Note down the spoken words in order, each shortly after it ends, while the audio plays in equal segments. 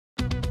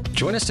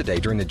Join us today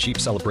during the Jeep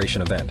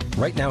Celebration event.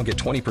 Right now, get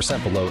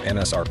 20% below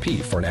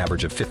MSRP for an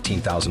average of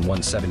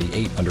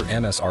 $15,178 under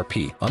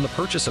MSRP on the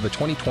purchase of a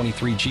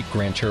 2023 Jeep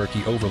Grand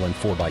Cherokee Overland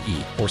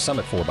 4xE or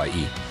Summit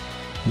 4xE.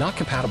 Not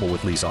compatible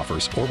with lease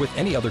offers or with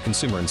any other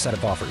consumer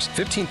incentive offers.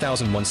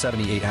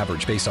 $15,178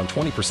 average based on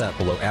 20%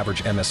 below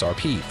average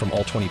MSRP from all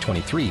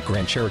 2023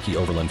 Grand Cherokee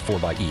Overland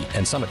 4xE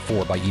and Summit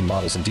 4xE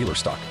models in dealer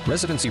stock.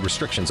 Residency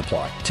restrictions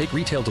apply. Take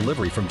retail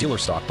delivery from dealer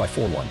stock by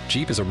 4/1.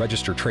 Jeep is a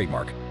registered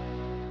trademark.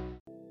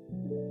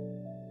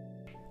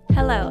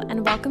 Hello,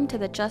 and welcome to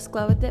the Just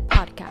Glow With It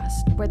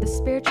podcast, where the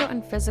spiritual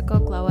and physical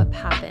glow up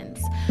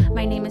happens.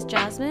 My name is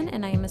Jasmine,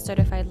 and I am a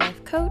certified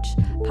life coach,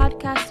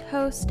 podcast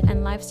host,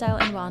 and lifestyle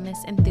and wellness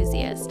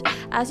enthusiast.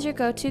 As your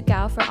go-to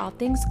gal for all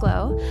things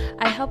glow,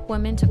 I help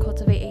women to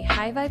cultivate a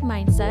high vibe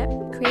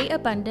mindset, create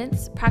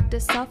abundance,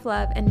 practice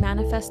self-love, and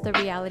manifest the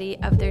reality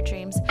of their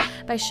dreams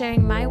by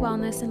sharing my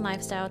wellness and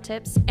lifestyle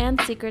tips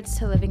and secrets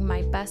to living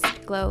my best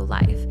glow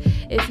life.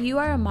 If you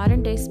are a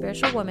modern day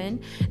spiritual woman,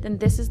 then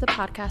this is the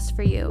podcast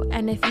for you.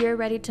 And if you're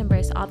ready to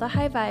embrace all the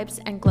high vibes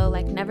and glow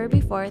like never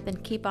before, then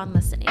keep on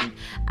listening.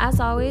 As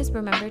always,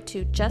 remember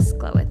to just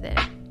glow with it.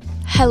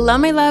 Hello,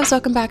 my loves.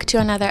 Welcome back to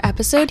another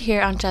episode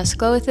here on Just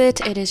Glow With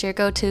It. It is your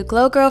go-to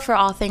glow girl for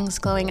all things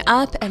glowing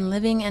up and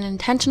living an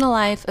intentional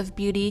life of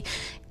beauty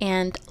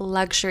and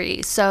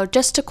luxury. So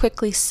just to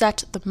quickly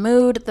set the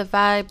mood, the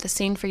vibe, the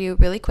scene for you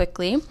really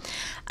quickly.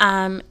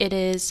 It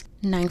is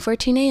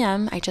 9:14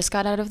 a.m. I just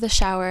got out of the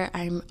shower.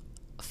 I'm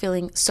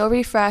feeling so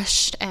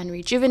refreshed and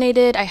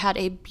rejuvenated. I had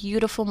a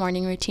beautiful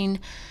morning routine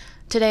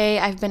today.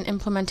 I've been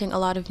implementing a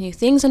lot of new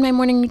things in my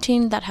morning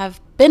routine that have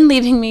been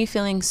leaving me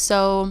feeling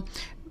so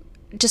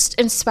just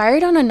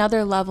inspired on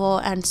another level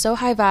and so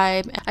high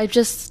vibe. I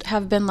just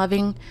have been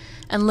loving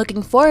and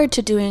looking forward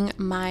to doing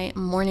my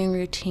morning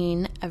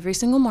routine every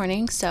single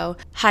morning. So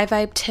high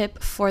vibe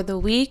tip for the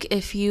week: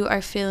 if you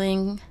are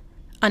feeling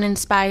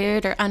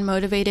uninspired or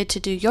unmotivated to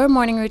do your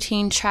morning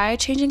routine, try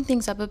changing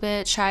things up a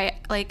bit, try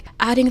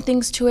adding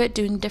things to it,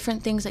 doing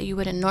different things that you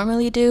wouldn't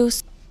normally do.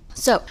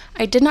 So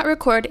I did not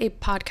record a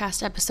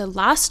podcast episode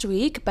last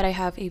week, but I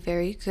have a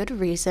very good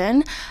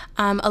reason.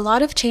 A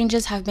lot of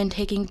changes have been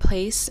taking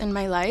place in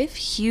my life,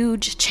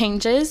 huge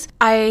changes.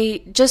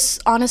 I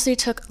just honestly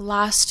took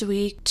last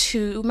week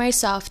to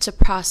myself to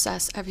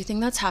process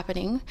everything that's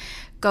happening,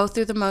 go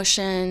through the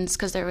motions,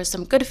 because there was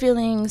some good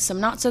feelings,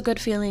 some not so good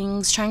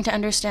feelings, trying to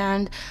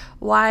understand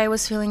why I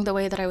was feeling the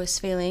way that I was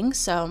feeling.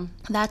 So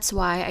that's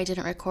why I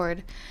didn't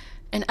record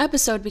an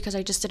episode, because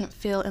I just didn't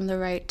feel in the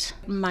right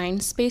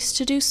mind space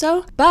to do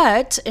so.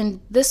 But in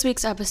this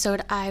week's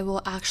episode, I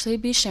will actually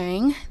be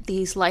sharing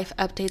these life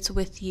updates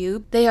with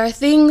you. They are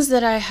things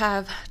that I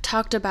have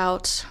talked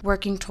about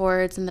working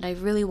towards and that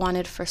I've really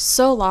wanted for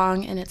so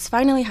long, and it's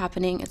finally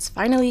happening. It's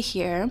finally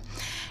here.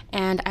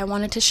 And I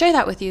wanted to share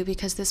that with you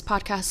because this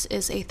podcast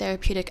is a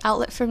therapeutic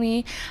outlet for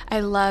me. I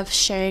love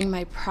sharing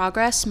my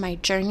progress, my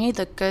journey,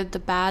 the good, the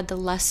bad, the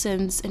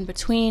lessons in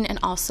between, and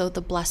also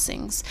the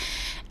blessings.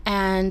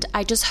 And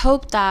I just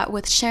hope that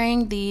with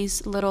sharing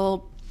these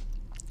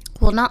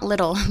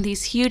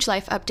these huge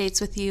life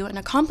updates with you and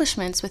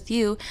accomplishments with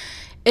you,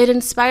 it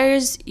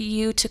inspires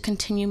you to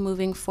continue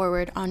moving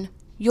forward on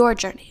your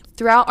journey.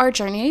 Throughout our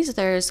journeys,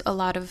 there's a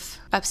lot of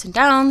ups and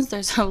downs,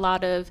 there's a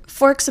lot of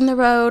forks in the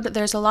road,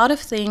 there's a lot of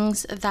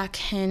things that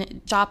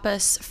can stop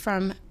us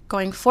from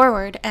going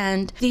forward.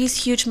 And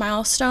these huge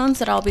milestones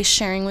that I'll be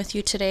sharing with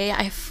you today,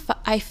 I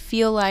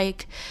feel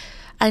like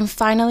I'm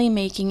finally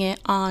making it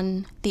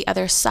on the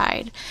other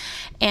side.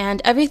 And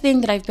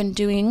everything that I've been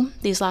doing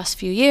these last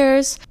few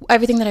years,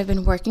 everything that I've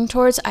been working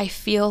towards, I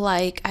feel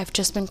like I've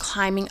just been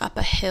climbing up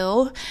a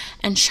hill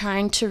and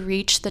trying to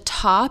reach the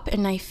top.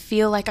 And I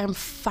feel like I'm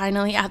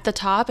finally at the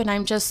top, and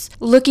I'm just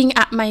looking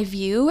at my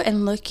view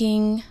and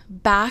looking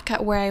back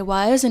at where I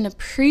was and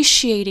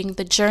appreciating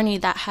the journey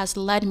that has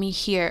led me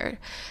here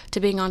to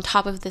being on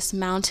top of this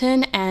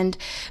mountain. And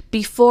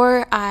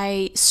before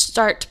I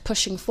start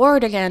pushing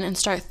forward again and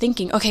start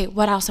thinking, okay,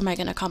 what else am I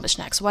going to accomplish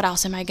next? What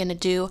else am I going to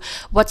do?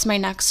 What's my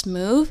next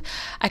move?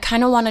 I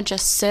kind of want to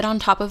just sit on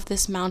top of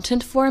this mountain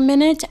for a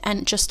minute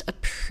and just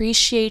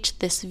appreciate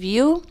this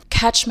view,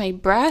 catch my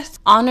breath,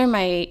 honor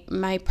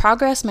my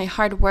progress, my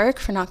hard work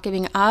for not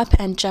giving up,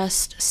 and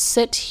just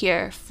sit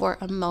here for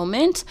a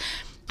moment.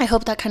 I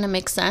hope that kind of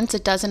makes sense.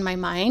 It does in my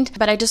mind.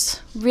 But I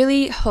just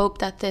really hope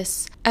that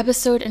this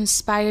episode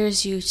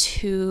inspires you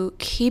to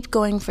keep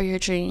going for your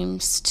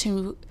dreams,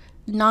 to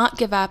not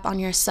give up on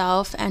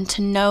yourself, and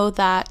to know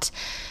that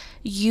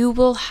you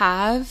will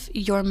have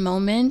your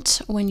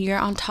moment when you're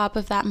on top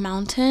of that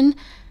mountain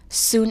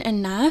soon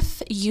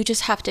enough. You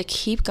just have to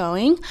keep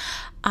going.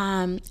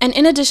 And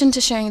in addition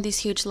to sharing these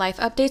huge life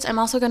updates, I'm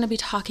also going to be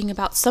talking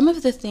about some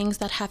of the things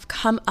that have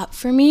come up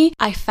for me.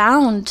 I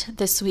found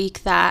this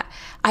week that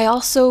I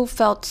also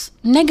felt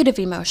negative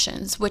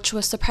emotions, which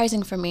was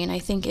surprising for me. And I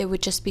think it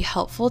would just be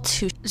helpful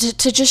to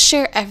just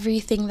share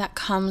everything that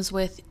comes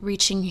with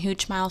reaching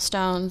huge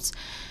milestones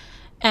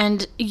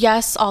And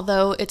yes,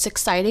 although it's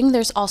exciting,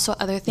 there's also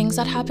other things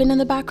that happen in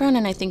the background,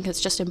 and I think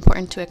it's just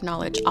important to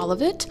acknowledge all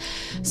of it.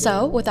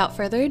 So without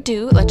further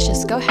ado, let's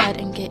just go ahead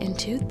and get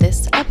into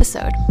this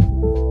episode.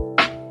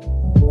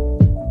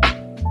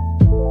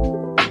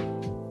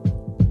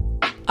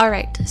 All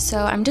right, so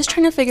I'm just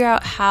trying to figure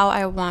out how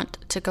I want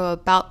to go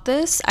about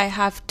this. I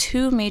have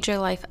 2 major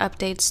life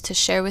updates to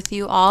share with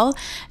you all,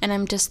 and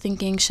I'm just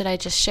thinking, should I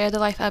just share the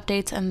life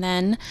updates and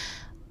then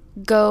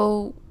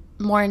go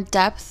more in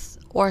depth?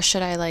 Or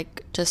should I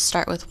just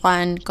start with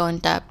one, go in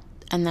depth,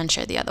 and then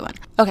share the other one?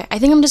 Okay, I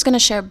think I'm just going to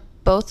share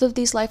both of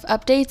these life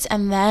updates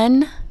and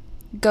then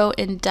go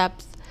in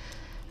depth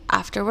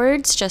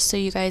afterwards, just so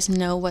you guys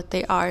know what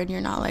they are and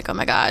you're not like, oh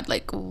my God,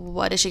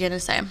 what is she going to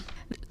say?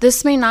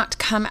 This may not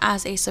come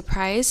as a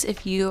surprise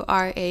if you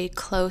are a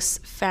close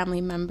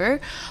family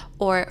member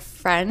or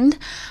friend,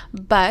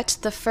 but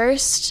the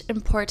first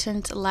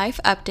important life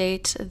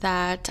update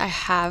that I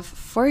have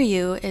for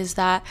you is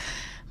that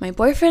my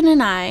boyfriend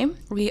and I,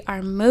 we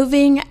are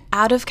moving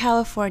out of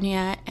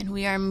California and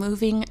we are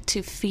moving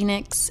to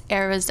Phoenix,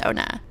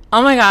 Arizona.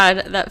 Oh my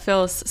God, that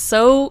feels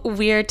so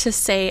weird to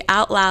say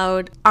out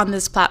loud on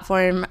this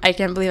platform. I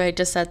can't believe I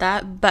just said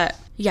that, but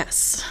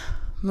yes,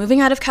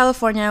 moving out of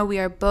California. We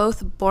are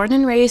both born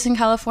and raised in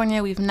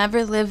California. We've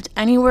never lived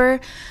anywhere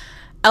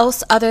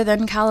else other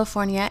than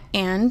California,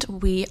 and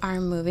we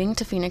are moving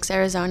to Phoenix,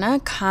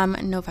 Arizona come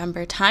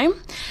November time,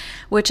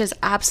 which is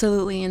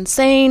absolutely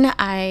insane.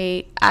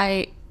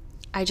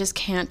 I just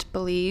can't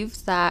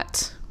believe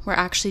that we're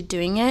actually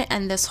doing it,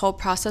 and this whole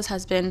process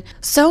has been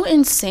so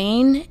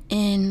insane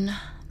in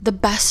the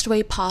best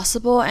way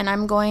possible, and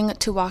I'm going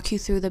to walk you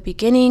through the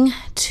beginning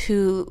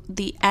to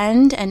the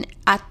end. And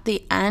at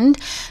the end,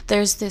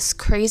 there's this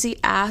crazy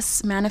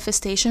ass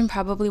manifestation,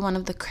 probably one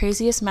of the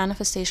craziest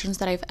manifestations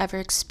that I've ever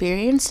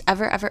experienced,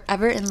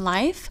 ever in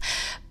life.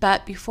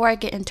 But before I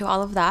get into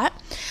all of that,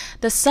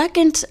 the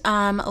second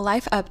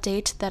life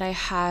update that I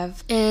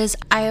have is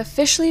I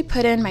officially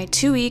put in my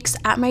 2 weeks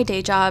at my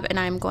day job, and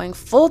I'm going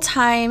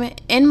full-time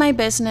in my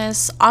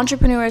business,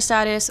 entrepreneur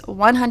status,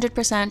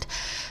 100%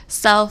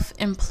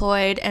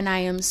 self-employed, and I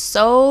am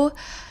so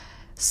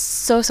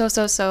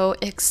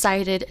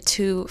excited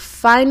to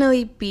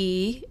finally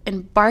be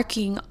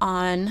embarking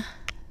on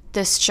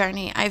this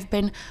journey. I've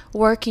been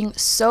working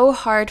so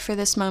hard for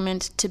this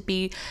moment to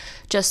be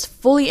just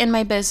fully in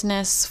my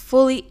business,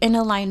 fully in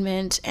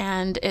alignment,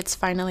 and it's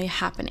finally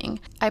happening.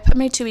 I put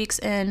my 2 weeks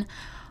in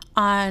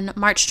on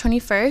March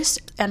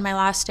 21st, and my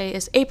last day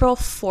is April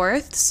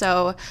 4th,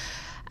 so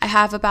I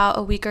have about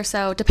a week or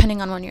so,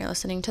 depending on when you're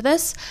listening to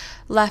this,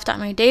 left at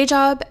my day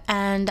job,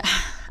 and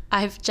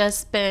I've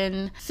just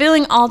been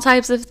feeling all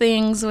types of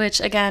things,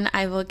 which again,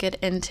 I will get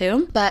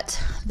into.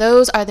 But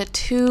those are the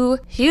 2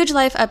 huge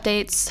life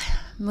updates: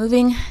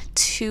 moving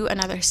to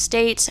another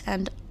state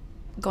and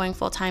going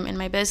full-time in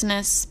my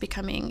business,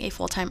 becoming a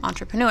full-time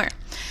entrepreneur.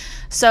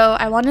 So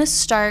I want to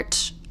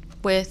start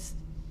with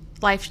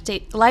life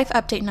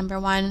update number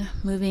 1,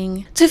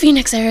 moving to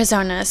Phoenix,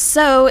 Arizona.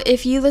 So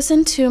if you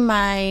listen to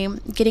my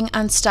Getting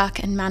Unstuck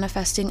and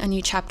Manifesting a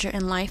New Chapter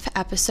in Life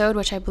episode,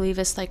 which I believe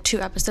is 2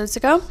 episodes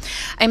ago,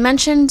 I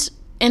mentioned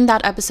in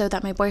that episode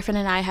that my boyfriend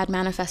and I had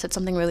manifested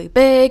something really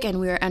big and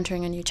we were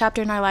entering a new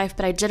chapter in our life,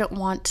 but I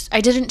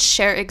didn't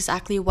share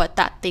exactly what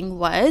that thing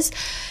was.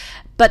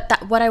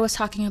 But what I was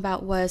talking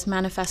about was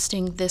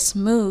manifesting this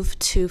move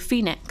to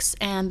Phoenix.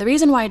 And the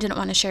reason why I didn't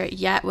want to share it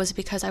yet was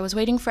because I was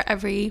waiting for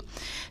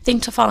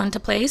everything to fall into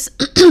place.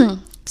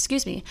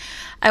 Excuse me.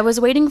 I was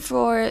waiting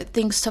for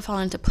things to fall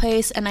into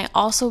place, and I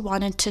also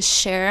wanted to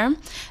share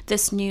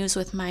this news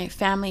with my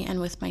family and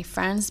with my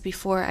friends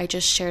before I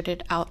just shared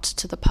it out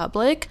to the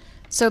public.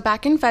 So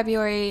back in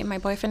February, my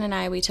boyfriend and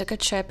I, we took a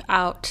trip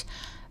out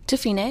to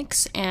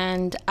Phoenix,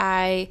 and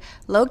I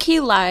low-key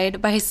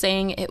lied by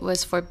saying it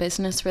was for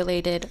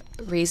business-related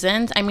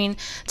reasons. I mean,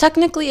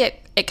 technically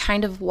it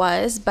kind of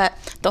was,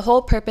 but the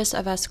whole purpose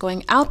of us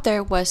going out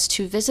there was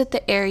to visit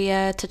the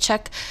area, to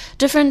check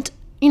different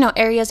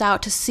areas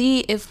out, to see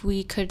if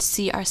we could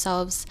see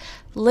ourselves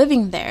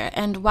living there.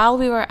 And while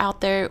we were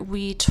out there,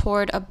 we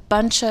toured a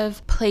bunch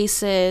of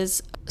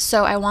places.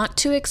 So I want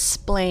to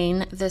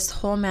explain this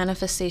whole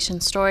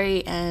manifestation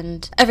story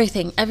and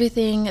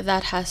everything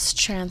that has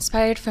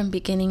transpired from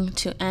beginning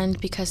to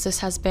end, because this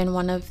has been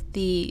one of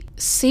the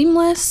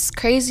seamless,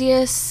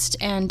 craziest,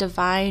 and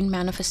divine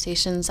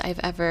manifestations I've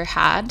ever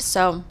had.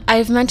 So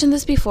I've mentioned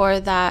this before,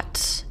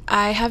 that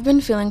I have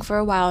been feeling for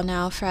a while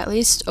now, for at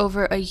least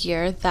over a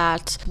year,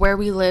 that where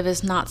we live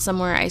is not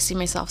somewhere I see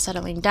myself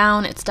settling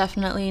down. It's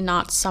definitely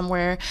not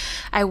somewhere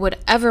I would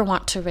ever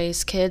want to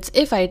raise kids,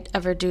 if I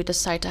ever do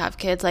decide to have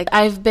kids.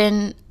 I've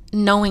been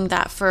knowing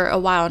that for a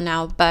while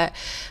now, but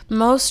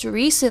most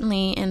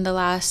recently in the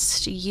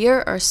last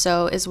year or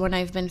so is when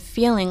I've been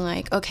feeling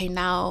like, okay,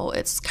 now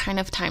it's kind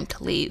of time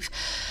to leave.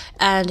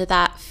 And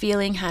that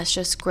feeling has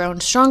just grown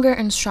stronger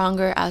and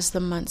stronger as the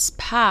months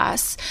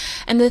pass.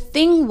 And the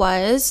thing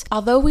was,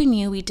 although we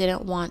knew we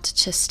didn't want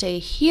to stay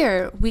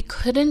here, we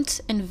couldn't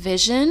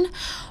envision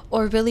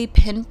or really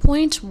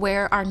pinpoint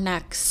where our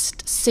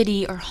next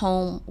city or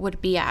home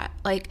would be at.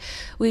 Like,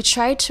 we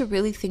tried to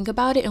really think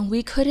about it, and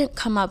we couldn't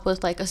come up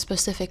with like a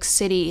specific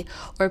city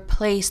or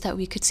place that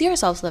we could see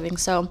ourselves living.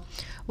 So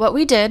what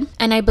we did,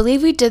 and I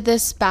believe we did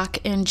this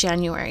back in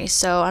January,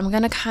 so I'm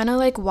gonna kind of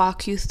like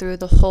walk you through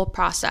the whole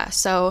process.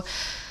 So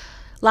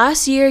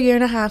last year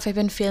and a half, I've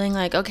been feeling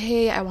like,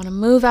 okay, I want to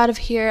move out of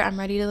here. I'm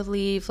ready to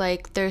leave.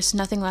 Like, there's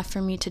nothing left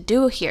for me to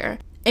do here.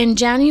 In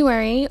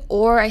January,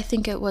 or I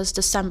think it was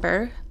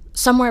December,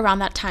 somewhere around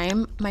that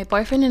time, my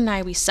boyfriend and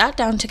I, we sat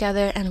down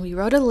together and we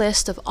wrote a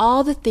list of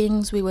all the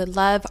things we would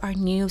love our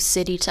new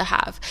city to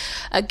have.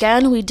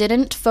 Again, we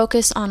didn't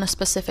focus on a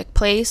specific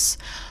place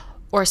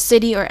or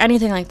city or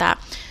anything like that.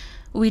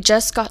 We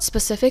just got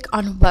specific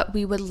on what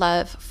we would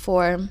love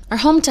for our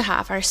home to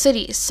have, our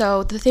city.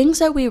 So the things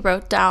that we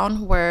wrote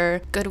down were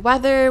good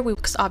weather,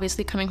 because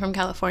obviously coming from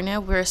California,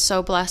 we're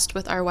so blessed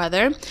with our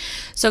weather.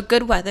 So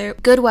good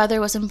weather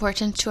was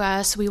important to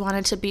us. We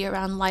wanted to be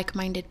around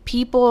like-minded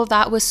people.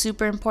 That was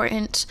super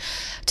important,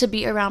 to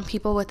be around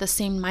people with the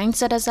same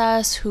mindset as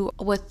us, who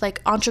with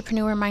like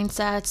entrepreneur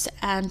mindsets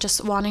and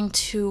just wanting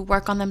to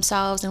work on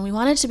themselves. And we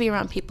wanted to be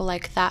around people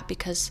like that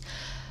because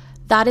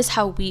that is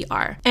how we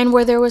are. And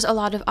where there was a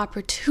lot of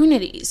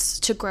opportunities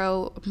to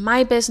grow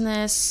my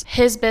business,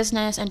 his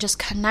business, and just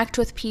connect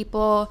with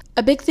people.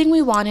 A big thing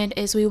we wanted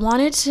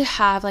to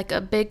have like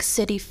a big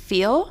city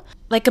feel,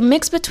 like a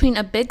mix between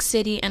a big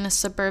city and a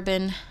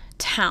suburban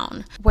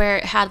town, where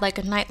it had like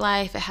a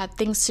nightlife, it had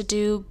things to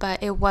do,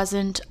 but it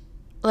wasn't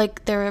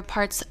like, there were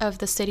parts of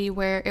the city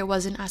where it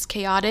wasn't as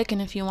chaotic,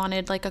 and if you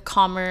wanted like a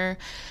calmer,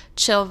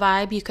 chill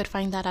vibe, you could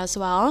find that as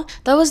well.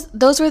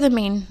 Those were the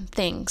main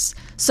things.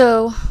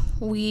 So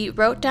we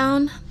wrote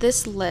down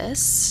this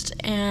list,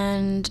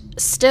 and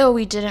still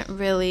we didn't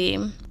really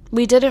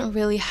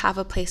have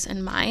a place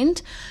in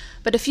mind.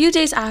 But a few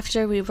days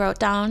after we wrote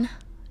down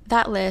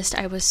that list,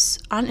 I was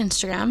on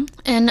Instagram,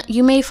 and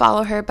you may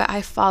follow her, but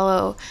I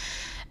follow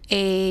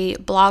a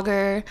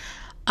blogger.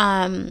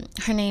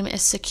 Her name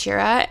is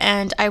Sakura,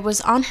 and I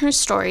was on her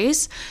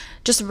stories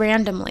just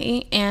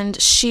randomly, and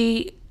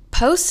she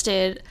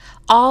posted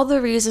all the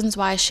reasons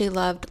why she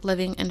loved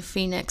living in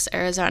Phoenix,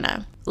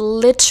 Arizona.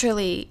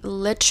 Literally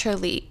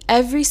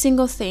every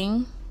single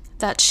thing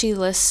that she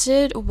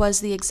listed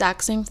was the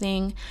exact same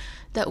thing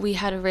that we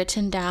had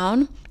written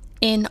down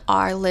in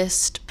our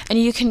list. And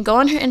you can go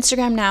on her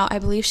Instagram now. I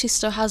believe she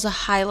still has a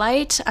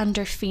highlight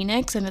under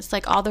Phoenix, and it's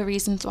like all the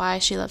reasons why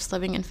she loves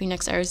living in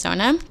Phoenix,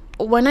 Arizona.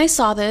 When I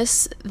saw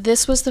this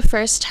was the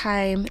first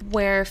time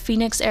where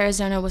Phoenix,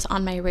 Arizona was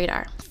on my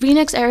radar.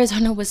 Phoenix,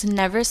 Arizona was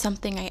never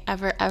something I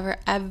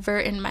ever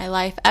in my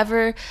life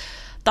ever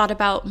thought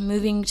about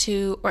moving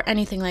to or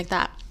anything like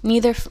that.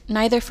 Neither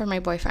for my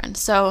boyfriend.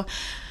 So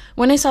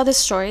when I saw this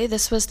story,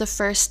 this was the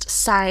first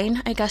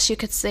sign, I guess you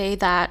could say,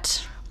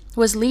 that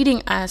was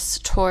leading us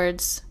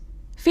towards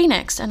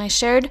Phoenix. And I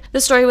shared the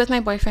story with my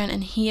boyfriend,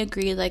 and he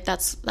agreed, like,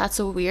 that's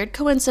a weird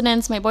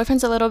coincidence. My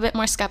boyfriend's a little bit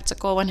more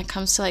skeptical when it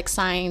comes to like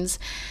signs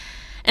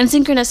and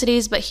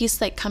synchronicities, but he's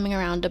like coming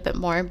around a bit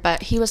more.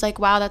 But he was like,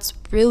 wow, that's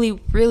really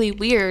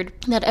weird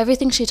that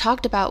everything she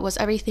talked about was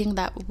everything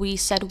that we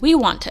said we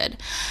wanted.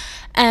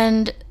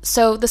 And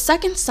so the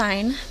second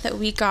sign that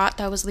we got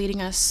that was leading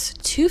us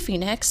to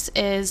Phoenix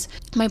is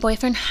my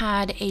boyfriend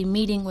had a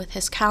meeting with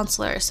his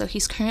counselor. So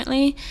he's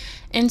currently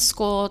in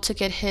school to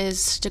get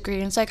his degree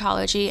in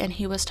psychology, and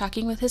he was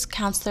talking with his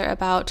counselor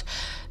about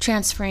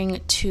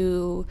transferring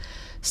to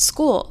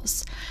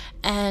schools.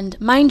 And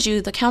mind you,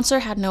 the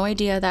counselor had no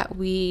idea that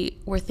we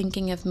were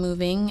thinking of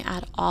moving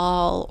at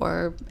all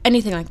or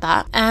anything like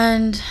that.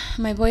 And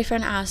my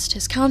boyfriend asked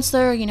his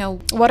counselor,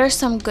 what are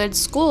some good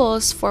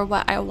schools for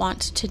what I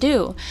want to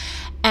do?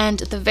 And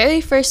the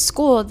very first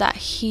school that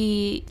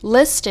he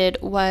listed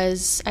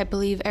was, I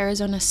believe,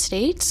 Arizona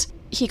State.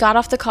 He got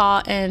off the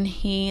call and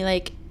he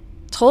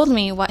told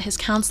me what his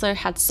counselor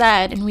had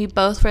said, and we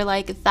both were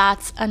like,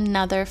 that's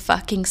another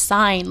fucking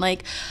sign.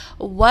 Like,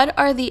 what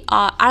are the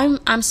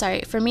I'm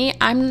sorry, for me,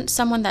 I'm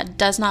someone that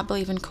does not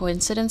believe in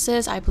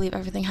coincidences. I believe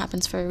everything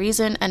happens for a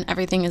reason and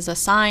everything is a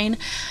sign.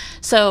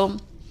 So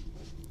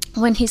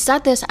when he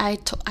said this, I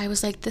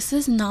was like, this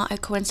is not a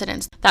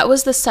coincidence. That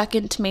was the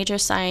second major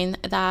sign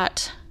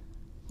that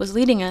was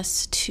leading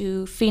us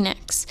to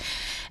Phoenix.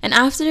 And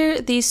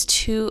after these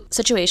two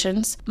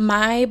situations,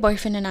 my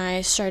boyfriend and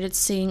I started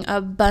seeing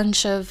a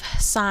bunch of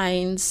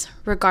signs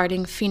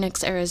regarding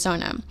Phoenix,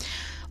 Arizona,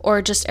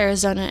 or just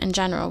Arizona in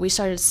general. We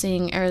started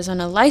seeing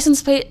Arizona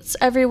license plates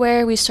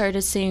everywhere. We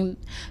started seeing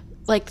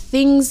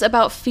things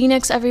about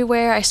Phoenix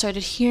everywhere. I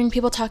started hearing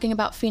people talking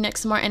about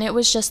Phoenix more, and it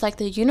was just like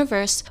the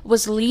universe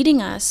was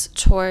leading us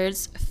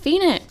towards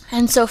Phoenix.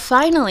 And so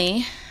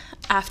finally,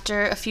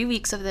 after a few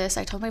weeks of this,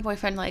 I told my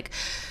boyfriend,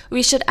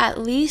 we should at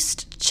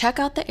least check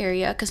out the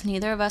area, because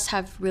neither of us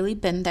have really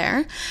been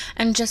there,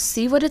 and just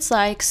see what it's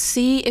like,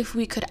 see if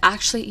we could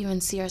actually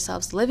even see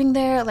ourselves living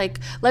there.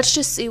 Let's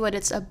just see what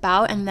it's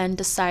about and then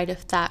decide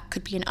if that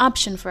could be an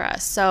option for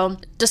us. So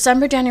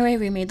December, January,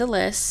 we made the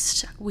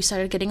list. We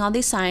started getting all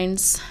these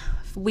signs.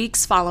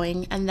 weeks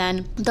following. And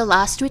then the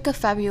last week of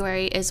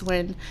February is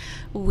when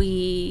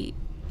we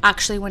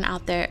actually went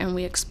out there and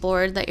we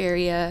explored the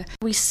area.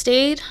 We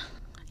stayed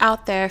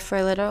out there for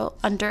a little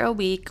under a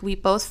week. We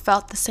both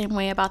felt the same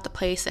way about the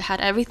place. It had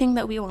everything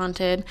that we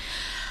wanted.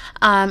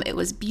 It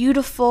was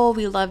beautiful.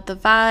 We loved the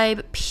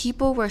vibe.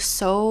 People were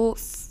so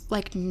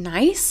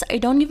nice. I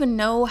don't even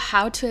know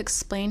how to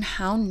explain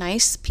how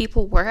nice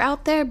people were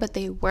out there, but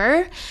they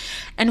were.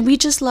 And we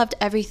just loved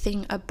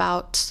everything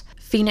about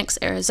Phoenix,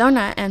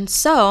 Arizona. And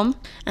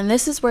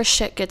this is where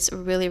shit gets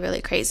really,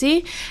 really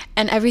crazy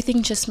and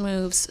everything just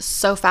moves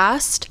so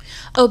fast.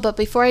 Oh, but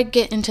before I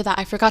get into that,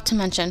 I forgot to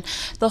mention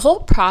the whole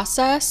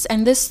process.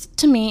 And this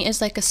to me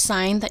is like a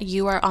sign that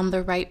you are on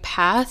the right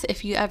path.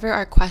 If you ever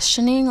are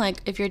questioning,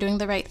 like if you're doing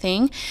the right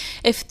thing,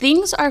 if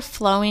things are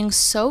flowing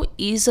so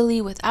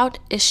easily without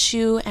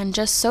issue and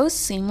just so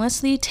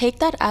seamlessly, take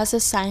that as a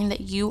sign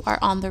that you are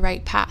on the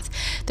right path.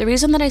 The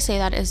reason that I say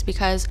that is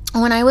because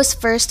when I was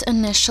first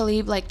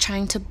initially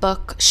trying to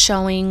book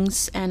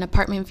showings and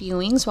apartment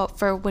viewings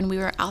for when we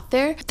were out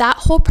there, that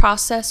whole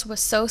process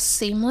was so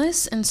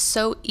seamless and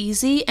so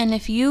easy. And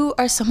if you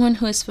are someone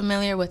who is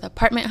familiar with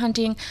apartment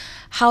hunting,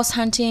 house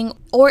hunting,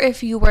 or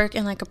if you work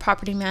in a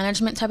property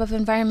management type of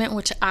environment,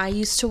 which I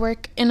used to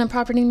work in a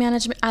property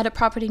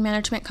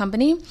management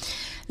company,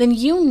 then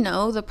you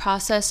know the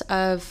process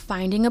of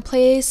finding a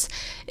place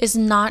is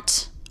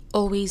not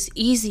always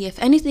easy. If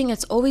anything,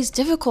 it's always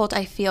difficult,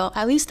 I feel.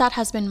 At least that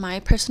has been my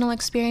personal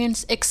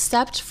experience,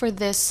 except for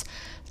this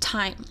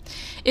time.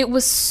 It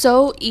was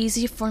so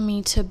easy for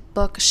me to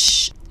book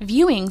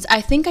viewings.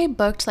 I think I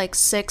booked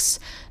 6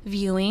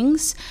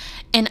 viewings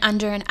in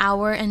under an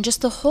hour, and just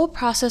the whole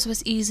process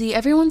was easy.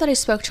 Everyone that I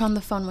spoke to on the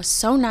phone was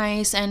so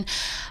nice, and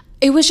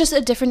it was just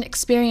a different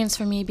experience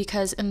for me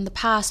because in the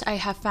past I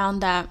have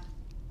found that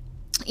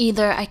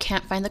either I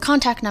can't find the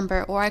contact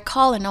number, or I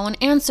call and no one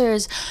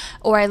answers,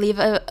 or I leave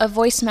a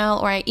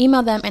voicemail, or I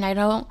email them and I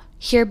don't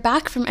hear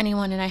back from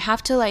anyone, and I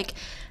have to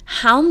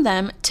hound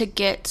them to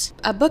get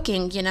a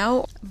booking,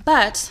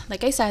 But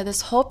like I said,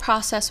 this whole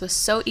process was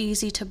so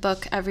easy to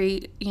book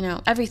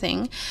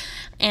everything,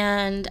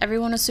 and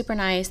everyone was super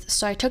nice.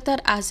 So I took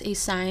that as a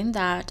sign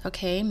that,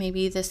 okay,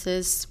 maybe this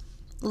is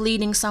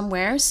leading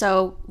somewhere.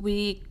 So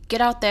we get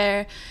out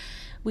there,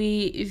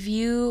 we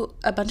view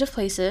a bunch of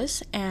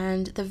places,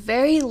 and the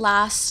very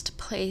last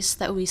place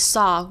that we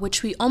saw,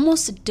 which we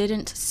almost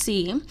didn't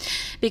see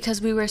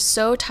because we were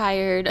so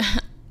tired,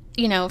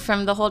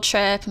 from the whole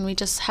trip, and we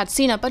just had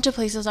seen a bunch of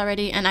places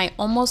already, and I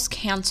almost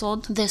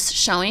canceled this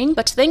showing,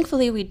 but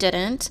thankfully we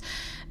didn't,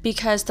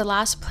 because the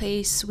last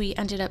place we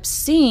ended up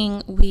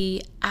seeing,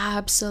 we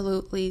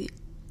absolutely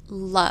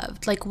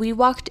loved. We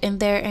walked in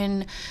there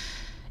and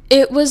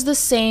it was the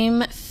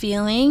same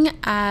feeling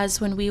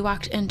as when we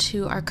walked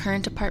into our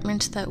current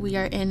apartment that we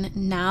are in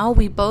now.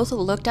 We both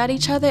looked at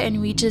each other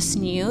and we just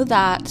knew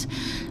that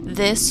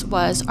this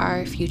was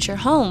our future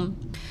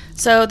home.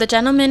 So the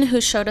gentleman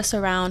who showed us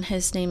around,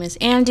 his name is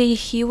Andy.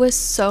 He was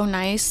so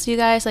nice, you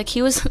guys.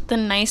 He was the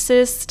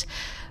nicest.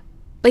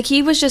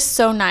 He was just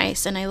so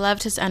nice, and I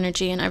loved his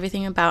energy and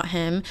everything about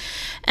him.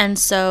 And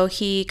so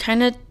he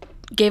kind of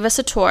gave us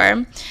a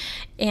tour,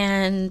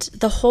 and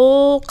the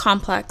whole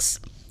complex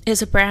is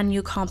a brand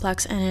new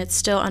complex, and it's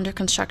still under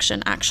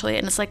construction actually,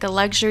 and it's a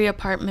luxury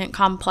apartment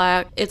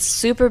complex. It's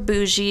super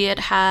bougie. It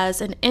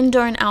has an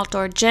indoor and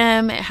outdoor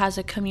gym, it has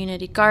a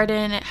community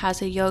garden, it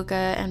has a yoga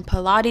and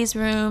Pilates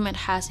room, it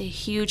has a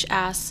huge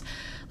ass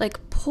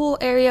pool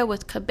area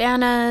with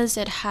cabanas,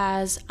 it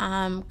has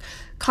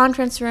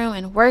conference room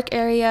and work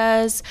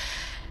areas,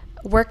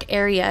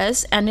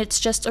 and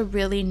it's just a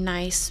really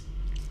nice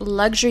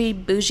luxury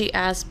bougie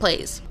ass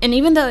place. And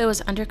even though it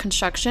was under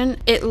construction,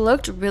 it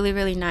looked really,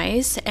 really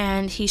nice,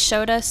 and he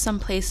showed us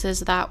some places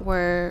that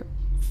were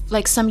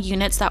some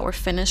units that were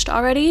finished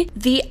already.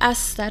 The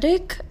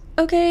aesthetic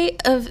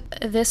of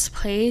this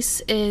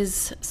place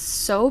is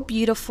so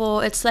beautiful.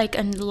 It's a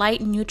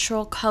light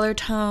neutral color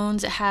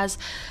tones. It has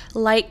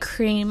light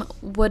cream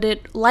wood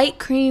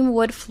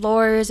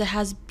floors. It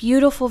has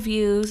beautiful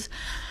views.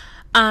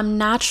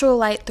 Natural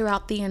light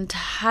throughout the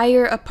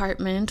entire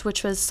apartment,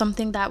 which was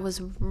something that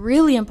was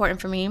really important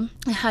for me.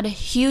 It had a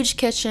huge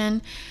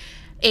kitchen,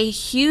 a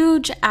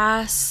huge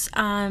ass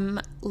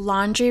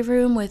laundry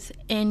room with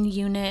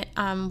in-unit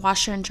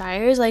washer and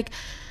dryers.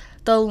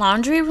 The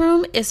laundry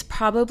room is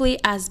probably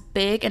as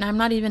big, and I'm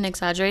not even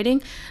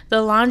exaggerating,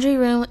 the laundry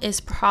room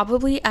is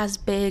probably as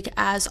big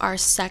as our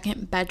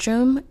second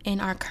bedroom in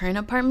our current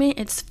apartment.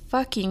 It's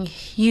fucking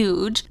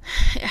huge.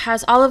 It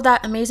has all of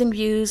that amazing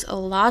views,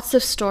 lots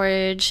of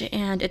storage,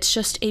 and it's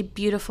just a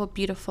beautiful,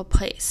 beautiful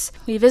place.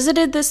 We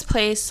visited this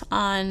place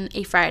on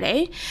a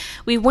Friday.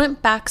 We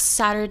went back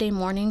Saturday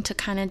morning to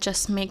kind of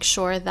just make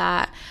sure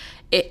that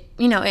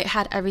it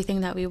had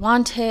everything that we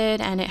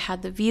wanted, and it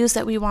had the views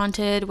that we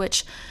wanted,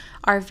 which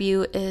our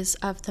view is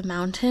of the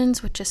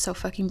mountains, which is so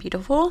fucking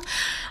beautiful.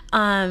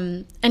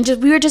 And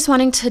we were just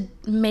wanting to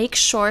make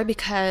sure,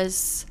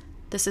 because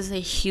This is a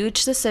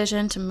huge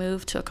decision to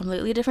move to a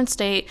completely different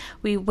state.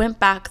 We went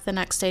back the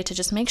next day to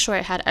just make sure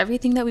it had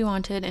everything that we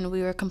wanted, and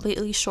we were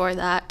completely sure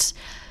that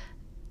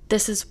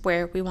this is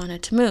where we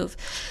wanted to move.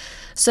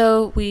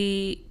 So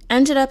we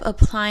ended up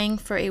applying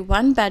for a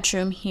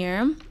 1-bedroom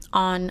here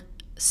on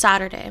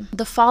Saturday.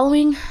 The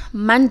following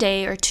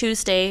Monday or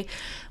Tuesday,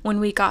 when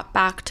we got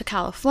back to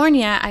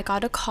California, I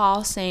got a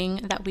call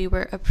saying that we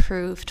were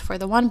approved for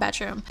the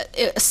 1-bedroom.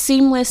 A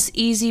seamless,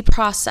 easy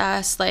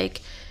process.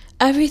 Like,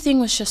 everything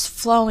was just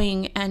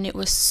flowing, and it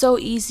was so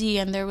easy,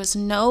 and there was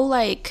no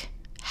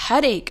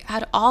headache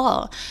at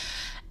all.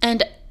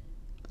 And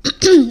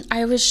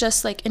I was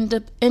just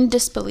in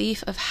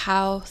disbelief of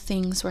how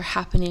things were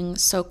happening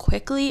so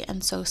quickly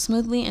and so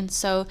smoothly and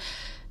so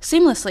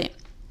seamlessly.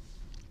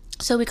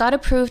 So we got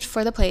approved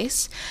for the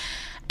place,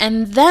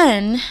 and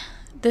then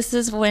this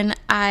is when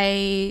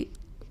I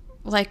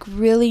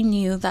really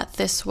knew that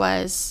this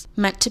was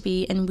meant to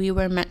be and we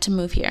were meant to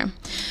move here.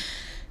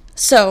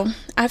 So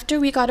after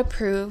we got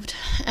approved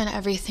and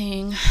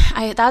everything,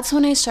 that's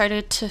when I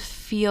started to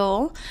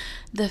feel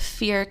the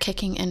fear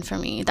kicking in for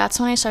me. That's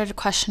when I started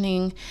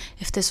questioning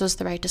if this was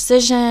the right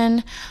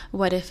decision.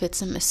 What if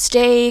it's a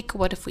mistake?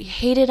 What if we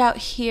hate it out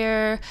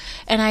here?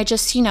 And I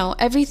just,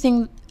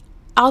 everything,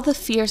 all the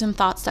fears and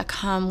thoughts that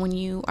come when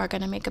you are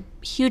going to make a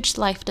huge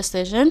life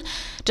decision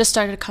just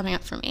started coming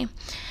up for me.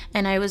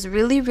 And I was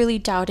really, really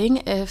doubting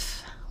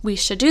if we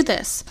should do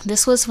this.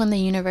 This was when the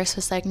universe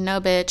was like, no,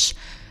 bitch,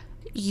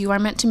 you are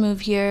meant to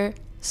move here.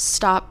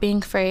 Stop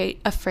being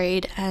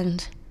afraid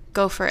and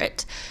go for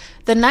it.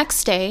 The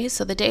next day,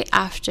 so the day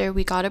after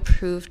we got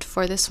approved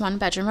for this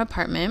 1-bedroom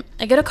apartment,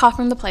 I get a call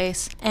from the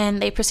place,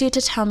 and they proceed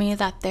to tell me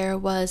that there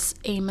was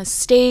a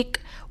mistake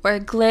or a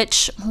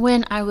glitch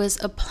when I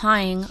was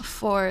applying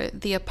for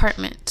the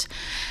apartment.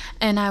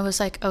 And I was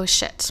like, oh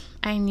shit.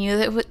 I knew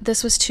that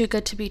this was too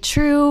good to be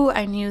true.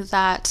 I knew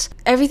that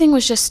everything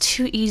was just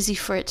too easy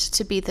for it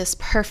to be this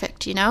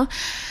perfect,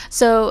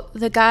 So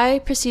the guy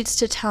proceeds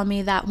to tell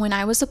me that when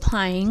I was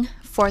applying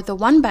for the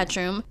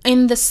 1-bedroom,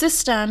 in the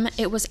system,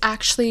 it was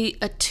actually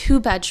a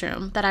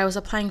 2-bedroom that I was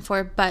applying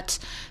for, but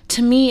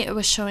to me, it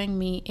was showing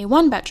me a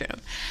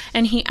 1-bedroom.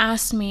 And he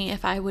asked me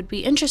if I would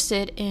be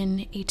interested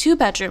in a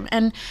 2-bedroom.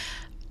 And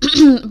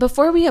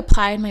before we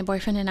applied, my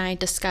boyfriend and I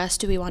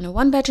discussed, do we want a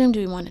 1-bedroom? Do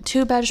we want a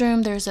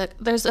 2-bedroom? There's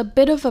a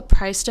bit of a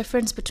price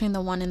difference between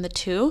the 1 and the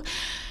 2.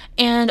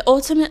 And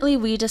ultimately,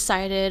 we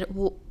decided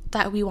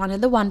that we wanted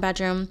the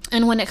 1-bedroom.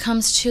 And when it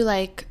comes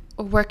to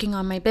working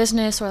on my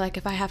business, or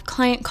if I have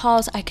client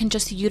calls, I can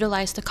just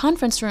utilize the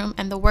conference room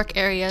and the work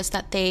areas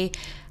that they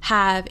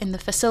have in the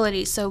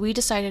facility. So we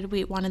decided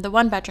we wanted the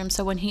 1-bedroom.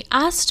 So when he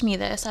asked me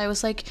this, I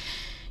was like,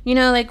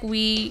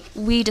 we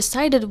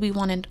decided we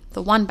wanted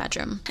the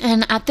 1-bedroom.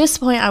 And at this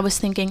point I was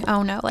thinking,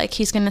 oh no,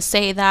 he's gonna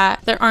say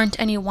that there aren't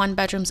any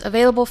 1-bedrooms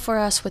available for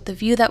us with the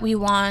view that we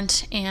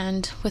want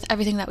and with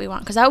everything that we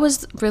want. Because that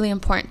was really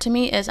important to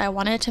me, is I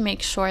wanted to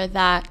make sure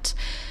that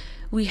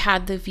we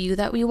had the view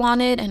that we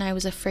wanted, and I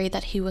was afraid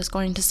that he was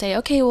going to say,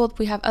 okay, well,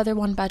 we have other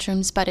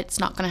 1-bedrooms, but it's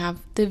not going to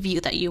have the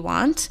view that you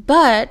want.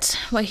 But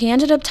what he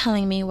ended up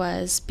telling me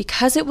was,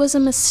 because it was a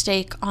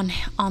mistake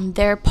on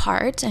their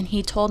part, and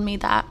he told me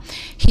that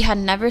he had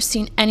never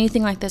seen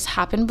anything like this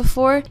happen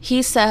before,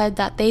 he said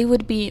that they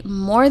would be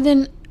more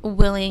than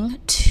willing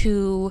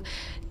to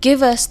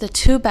give us the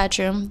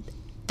 2-bedroom,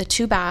 the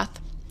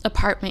 2-bath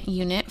apartment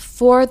unit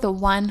for the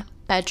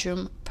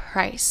 1-bedroom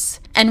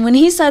price. And when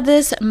he said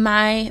this,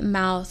 my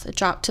mouth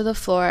dropped to the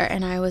floor,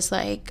 and I was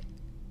like,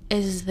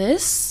 is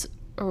this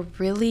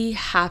really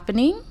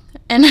happening?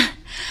 And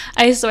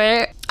I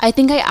swear, I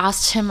think I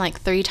asked him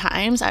 3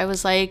 times. I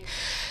was like,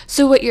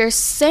 so what you're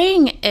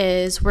saying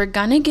is we're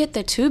gonna get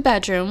the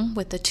 2-bedroom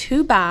with the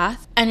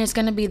 2-bath, and it's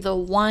gonna be the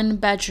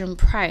 1-bedroom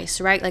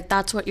price, right?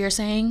 That's what you're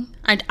saying?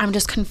 I'm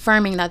just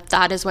confirming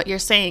that is what you're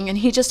saying. And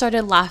he just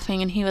started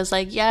laughing, and he was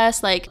like,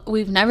 yes,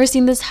 we've never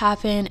seen this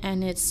happen,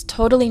 and it's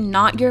totally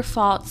not your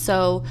fault,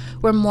 so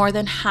we're more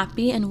than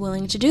happy and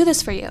willing to do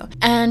this for you.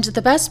 And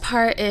the best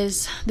part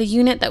is the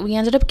unit that we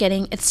ended up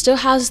getting, it still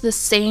has the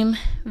same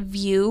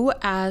view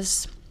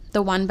as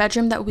the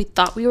 1-bedroom that we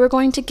thought we were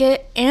going to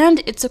get,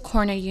 and it's a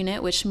corner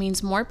unit, which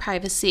means more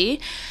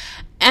privacy,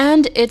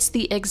 and it's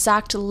the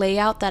exact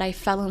layout that I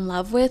fell in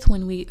love with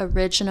when we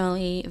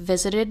originally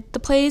visited the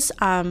place.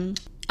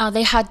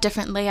 They had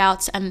different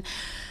layouts, and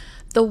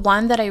the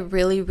one that I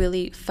really,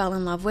 really fell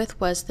in love with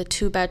was the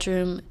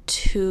 2-bedroom,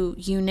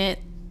 2-unit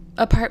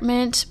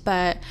apartment,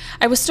 but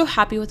I was still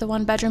happy with the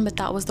 1-bedroom, but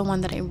that was the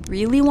one that I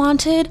really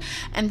wanted,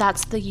 and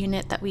that's the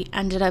unit that we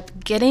ended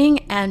up getting,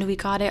 and we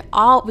got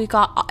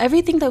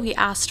everything that we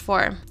asked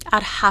for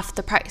at half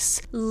the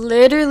price.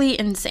 Literally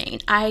insane.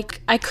 I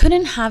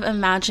couldn't have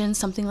imagined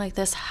something like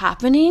this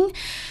happening,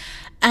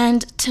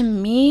 and to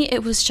me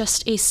it was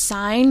just a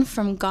sign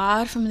from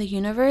God, from the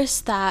universe,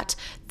 that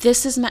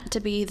this is meant to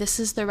be, this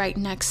is the right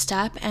next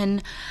step.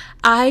 And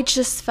I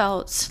just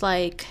felt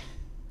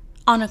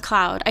on a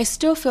cloud. I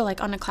still feel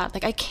on a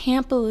cloud. I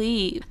can't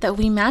believe that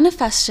we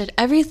manifested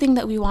everything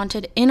that we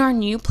wanted in our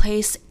new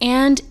place,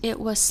 and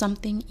it was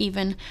something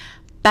even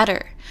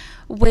better,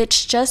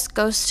 which just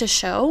goes to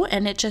show,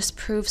 and it just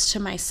proves to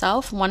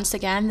myself once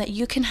again that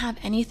you can have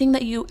anything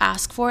that you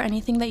ask for,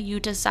 anything that you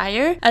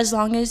desire, as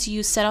long as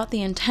you set out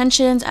the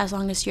intentions, as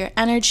long as your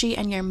energy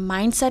and your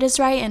mindset is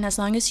right, and as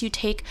long as you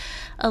take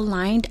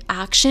aligned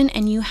action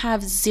and you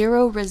have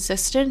zero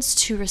resistance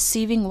to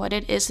receiving what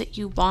it is that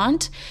you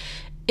want.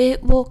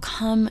 It will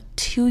come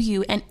to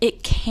you, and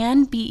it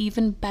can be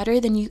even better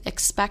than you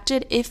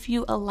expected if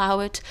you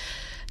allow it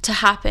to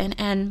happen.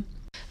 And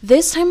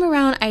this time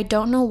around, I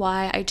don't know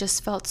why, I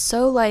just felt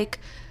so like,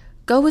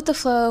 go with the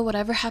flow,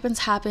 whatever happens,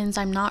 happens.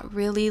 I'm not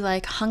really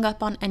like hung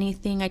up on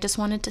anything. I just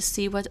wanted to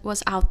see what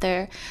was out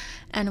there.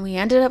 And we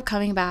ended up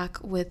coming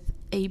back with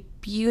a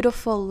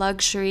beautiful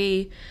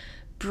luxury,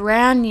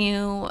 brand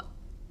new,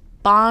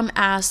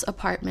 bomb-ass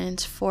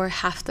apartment for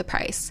half the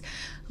price,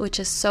 which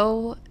is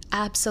so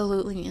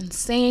absolutely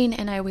insane.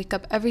 And I wake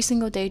up every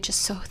single day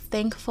just so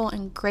thankful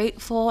and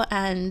grateful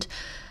and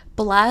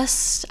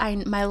blessed.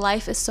 My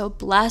life is so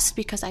blessed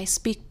because I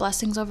speak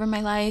blessings over my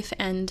life,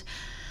 and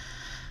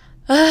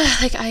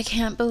I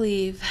can't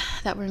believe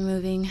that we're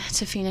moving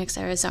to Phoenix,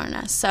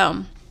 Arizona.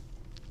 So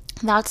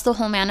that's the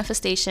whole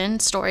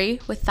manifestation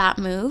story with that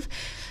move.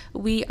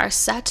 We are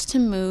set to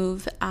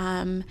move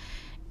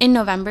in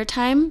November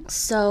time.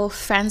 So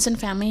friends and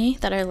family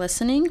that are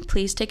listening,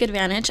 please take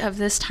advantage of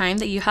this time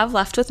that you have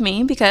left with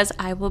me, because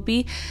I will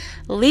be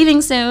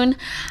leaving soon.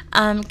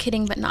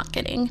 Kidding, but not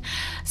kidding.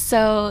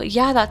 So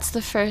yeah, that's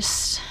the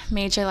first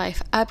major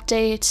life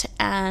update,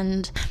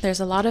 and there's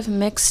a lot of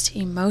mixed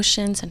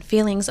emotions and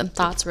feelings and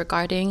thoughts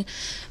regarding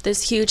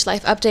this huge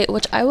life update,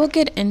 which I will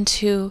get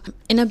into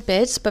in a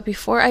bit. But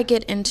before I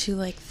get into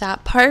like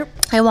that part,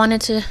 I wanted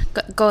to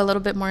go a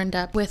little bit more in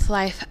depth with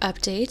life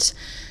update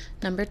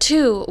number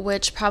 2,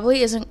 which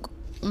probably isn't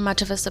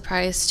much of a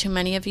surprise to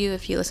many of you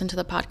if you listen to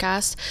the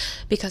podcast,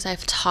 because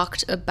I've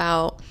talked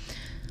about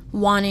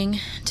wanting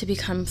to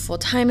become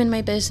full-time in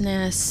my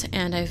business,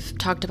 and I've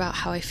talked about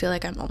how I feel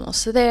like I'm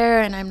almost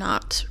there and I'm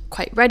not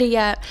quite ready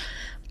yet.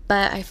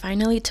 But I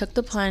finally took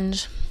the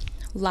plunge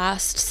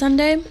last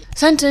Sunday,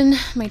 sent in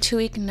my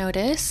 2-week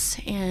notice,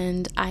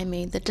 and I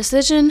made the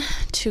decision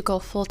to go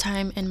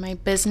full-time in my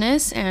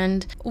business.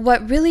 And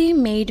what really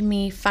made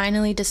me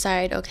finally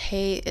decide,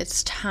 okay,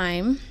 it's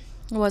time,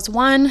 was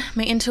one,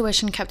 my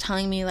intuition kept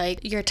telling me like,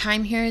 your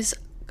time here is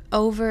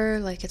over,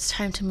 like it's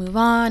time to move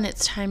on,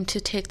 it's time to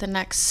take the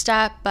next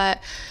step.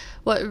 But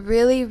what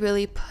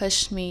really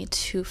pushed me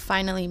to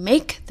finally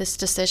make this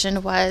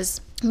decision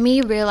was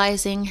me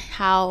realizing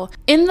how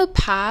in the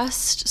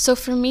past, so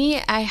for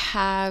me, I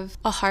have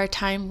a hard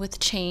time with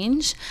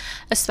change,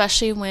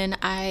 especially when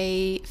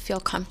I feel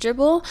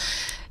comfortable.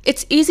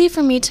 It's easy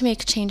for me to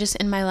make changes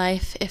in my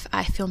life if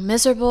I feel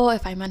miserable,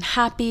 if I'm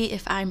unhappy,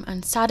 if I'm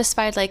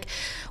unsatisfied. Like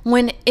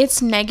when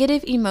it's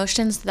negative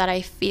emotions that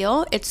I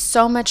feel, it's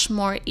so much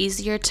more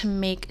easier to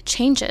make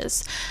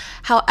changes.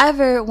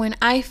 However, when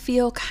I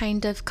feel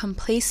kind of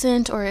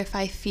complacent, or if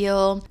I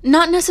feel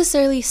not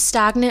necessarily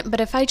stagnant,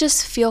 but if I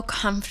just feel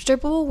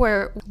comfortable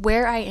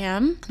where I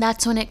am,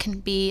 that's when it can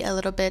be a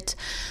little bit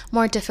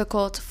more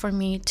difficult for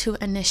me to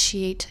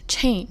initiate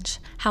change.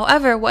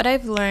 However, what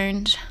I've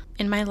learned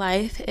in my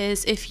life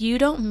is if you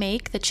don't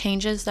make the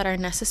changes that are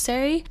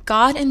necessary,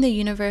 God and the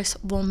universe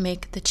will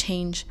make the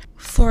change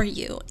for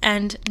you.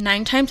 And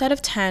 9 times out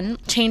of 10,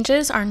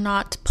 changes are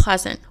not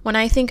pleasant. When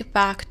I think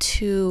back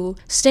to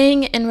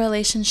staying in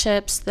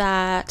relationships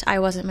that I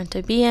wasn't meant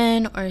to be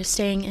in, or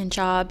staying in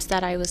jobs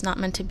that I was not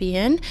meant to be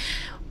in,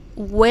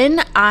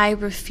 when I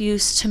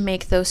refused to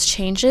make those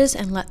changes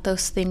and let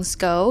those things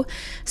go,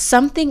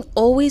 something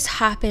always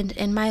happened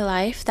in my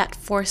life that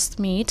forced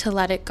me to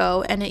let it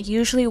go. And it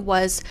usually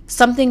was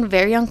something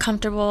very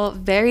uncomfortable,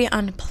 very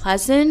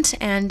unpleasant,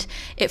 and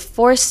it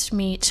forced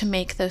me to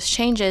make those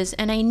changes.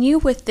 And I knew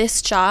with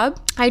this job,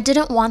 I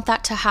didn't want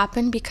that to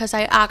happen, because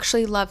I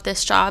actually love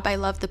this job. I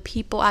love the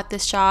people at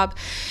this job,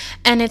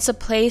 and it's a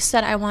place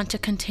that I want to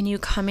continue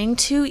coming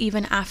to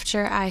even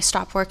after I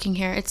stop working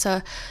here. It's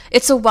a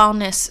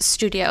wellness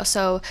studio,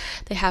 so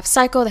they have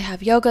cycle, they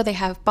have yoga, they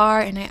have bar,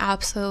 and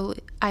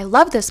I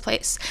love this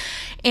place.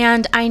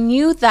 And I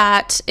knew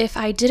that if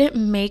I didn't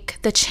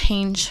make the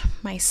change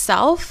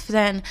myself,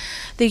 then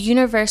the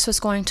universe was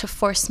going to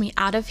force me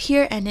out of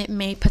here, and it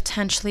may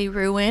potentially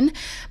ruin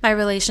my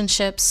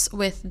relationships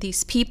with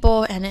these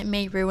people, and it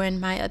may ruin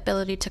my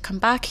ability to come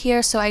back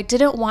here. So I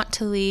didn't want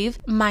to leave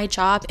my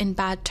job in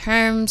bad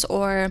terms,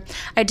 or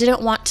I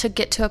didn't want to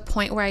get to a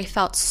point where I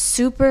felt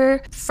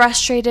super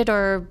frustrated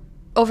or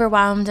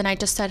overwhelmed and I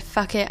just said,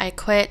 fuck it, I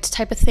quit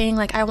type of thing.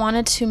 Like I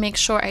wanted to make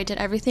sure I did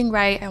everything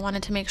right. I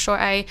wanted to make sure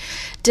I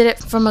did it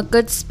from a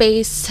good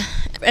space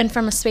and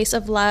from a space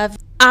of love.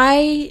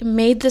 I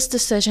made this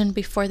decision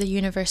before the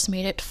universe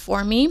made it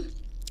for me.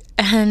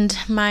 And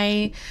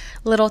my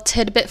little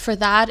tidbit for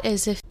that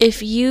is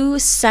if you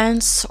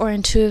sense or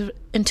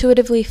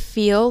intuitively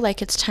feel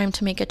like it's time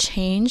to make a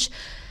change,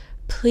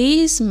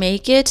 please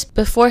make it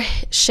before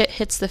shit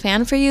hits the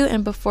fan for you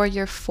and before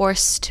you're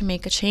forced to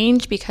make a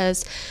change,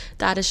 because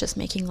that is just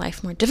making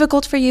life more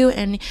difficult for you,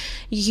 and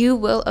you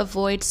will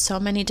avoid so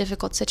many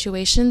difficult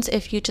situations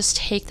if you just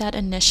take that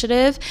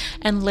initiative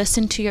and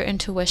listen to your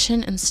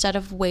intuition instead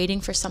of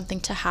waiting for something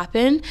to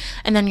happen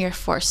and then you're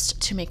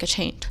forced to make a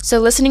change. So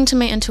listening to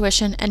my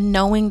intuition and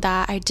knowing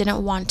that I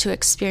didn't want to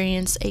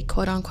experience a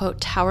quote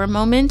unquote tower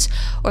moment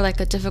or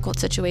like a difficult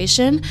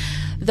situation,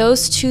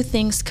 those two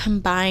things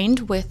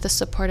combined with the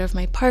support of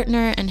my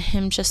partner and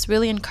him just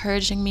really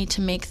encouraging me to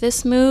make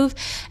this move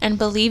and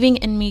believing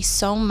in me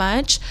so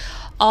much,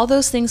 all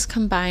those things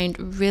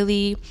combined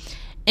really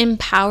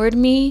empowered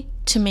me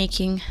to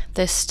making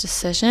this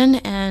decision.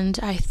 And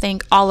I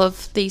think all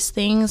of these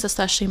things,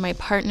 especially my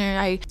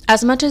partner,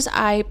 as much as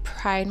I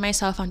pride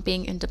myself on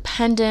being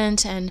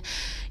independent and,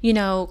 you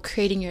know,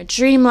 creating your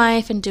dream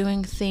life and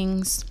doing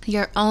things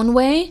your own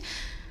way,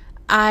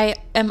 I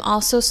am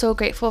also so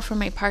grateful for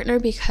my partner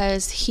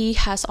because he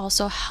has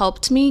also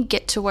helped me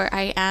get to where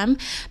I am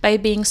by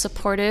being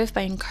supportive,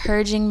 by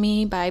encouraging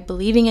me, by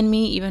believing in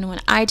me even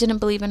when I didn't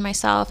believe in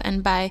myself,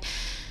 and by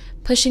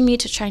pushing me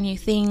to try new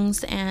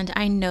things. And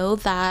I know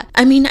that,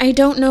 I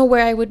don't know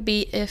where I would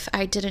be if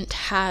I didn't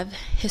have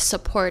his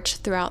support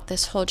throughout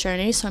this whole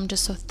journey. So I'm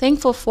just so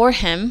thankful for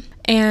him.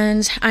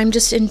 And I'm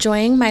just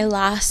enjoying my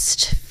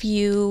last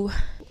few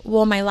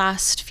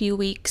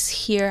weeks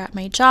here at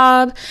my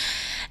job.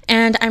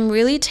 And I'm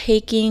really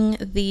taking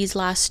these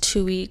last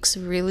 2 weeks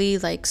really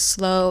like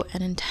slow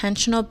and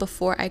intentional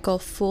before I go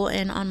full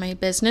in on my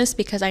business,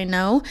 because I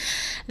know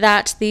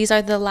that these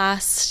are the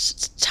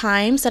last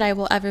times that I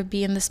will ever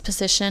be in this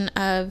position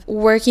of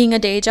working a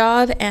day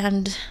job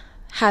and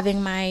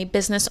having my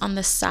business on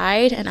the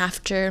side. And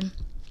after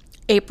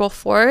April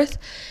 4th,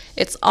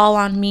 it's all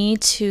on me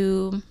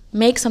to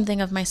make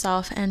something of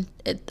myself, and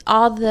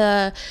all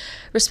the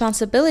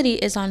responsibility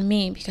is on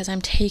me because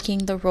I'm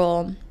taking the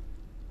role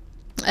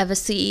of a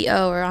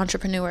CEO or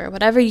entrepreneur,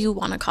 whatever you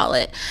want to call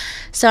it.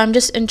 So I'm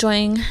just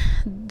enjoying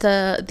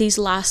these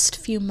last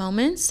few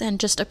moments and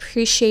just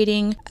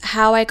appreciating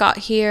how I got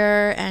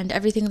here and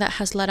everything that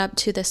has led up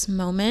to this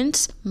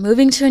moment.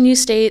 Moving to a new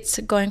state,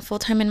 going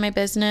full-time in my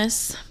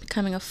business,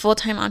 becoming a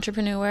full-time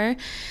entrepreneur.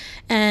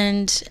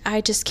 And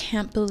I just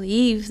can't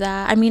believe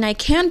that. I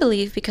can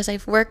believe because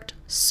I've worked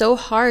so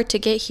hard to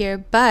get here,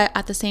 but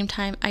at the same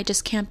time, I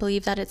just can't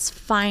believe that it's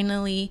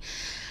finally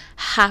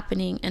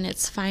happening and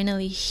it's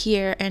finally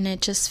here, and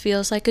it just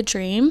feels like a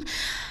dream.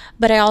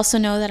 But I also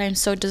know that I'm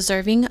so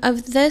deserving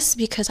of this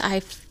because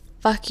I've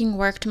fucking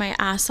worked my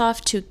ass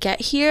off to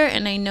get here,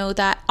 and I know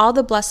that all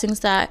the blessings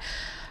that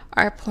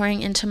are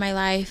pouring into my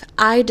life,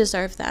 I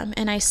deserve them.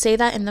 And I say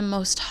that in the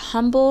most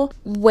humble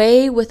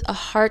way with a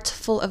heart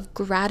full of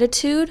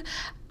gratitude.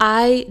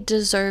 I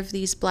deserve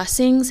these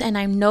blessings, and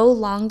I'm no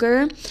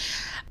longer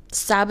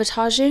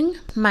sabotaging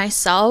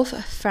myself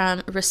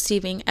from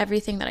receiving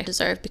everything that I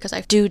deserve, because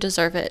I do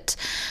deserve it.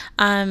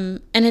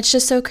 And it's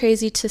just so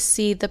crazy to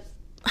see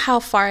how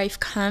far I've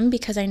come,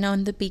 because I know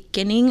in the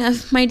beginning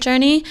of my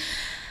journey,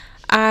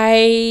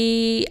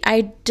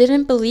 I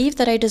didn't believe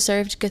that I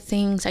deserved good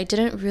things. I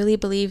didn't really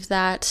believe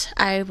that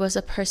I was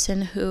a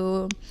person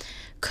who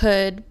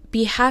could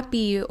be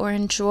happy or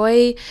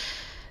enjoy,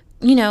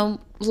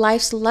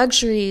 life's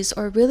luxuries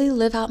or really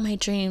live out my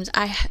dreams.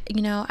 I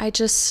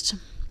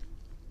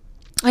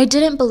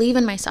didn't believe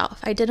in myself.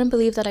 I didn't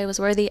believe that I was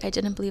worthy. I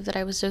didn't believe that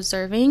I was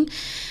deserving.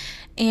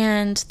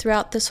 And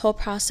throughout this whole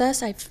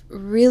process, I've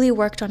really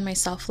worked on my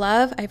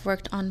self-love. I've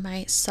worked on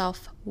my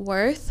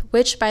self-worth,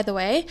 which, by the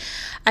way,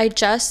 I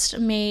just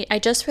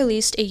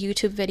released a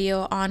YouTube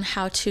video on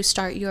how to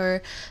start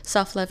your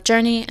self-love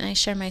journey, and I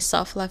share my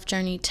self-love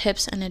journey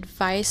tips and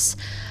advice.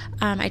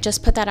 I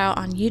just put that out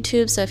on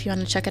YouTube, so if you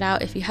want to check it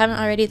out, if you haven't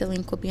already, the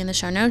link will be in the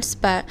show notes.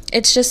 But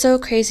it's just so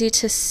crazy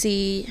to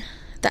see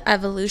the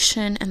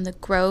evolution and the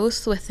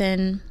growth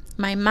within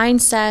my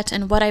mindset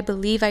and what I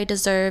believe I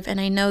deserve. And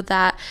I know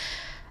that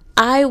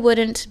I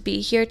wouldn't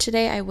be here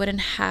today. I wouldn't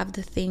have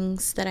the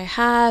things that I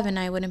have, and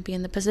I wouldn't be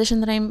in the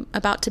position that I'm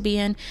about to be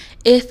in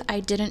if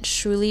I didn't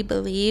truly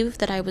believe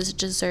that I was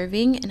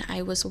deserving and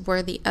I was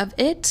worthy of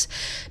it.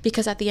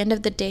 Because at the end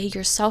of the day,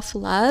 your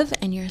self-love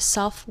and your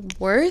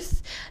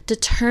self-worth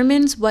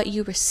determines what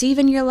you receive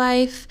in your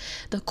life,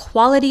 the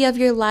quality of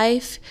your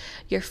life,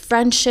 your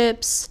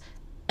friendships,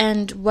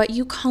 and what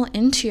you call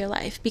into your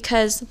life.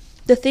 Because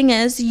the thing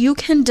is, you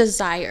can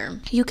desire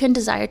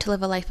to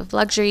live a life of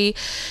luxury.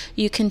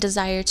 You can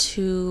desire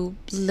to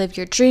live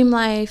your dream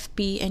life,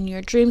 be in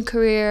your dream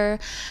career.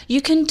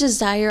 You can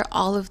desire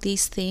all of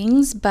these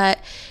things, but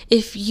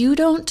if you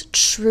don't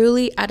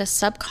truly at a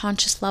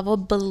subconscious level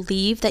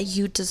believe that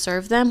you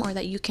deserve them or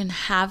that you can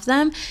have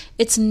them,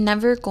 it's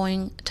never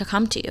going to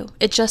come to you.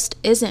 It just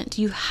isn't.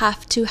 You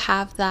have to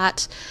have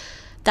that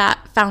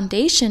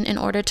foundation in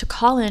order to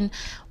call in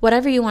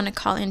whatever you want to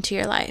call into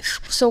your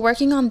life. So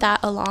working on that,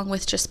 along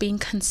with just being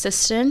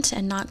consistent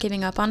and not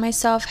giving up on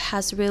myself,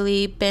 has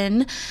really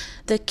been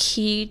the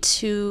key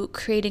to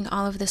creating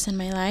all of this in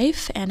my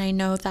life. And I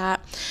know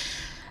that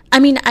I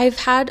mean, I've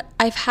had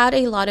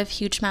a lot of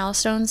huge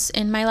milestones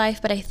in my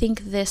life, but I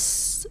think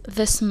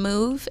this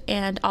move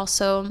and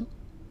also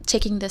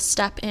taking this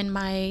step in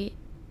my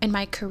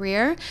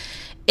career,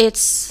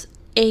 it's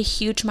a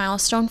huge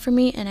milestone for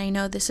me, and I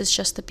know this is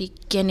just the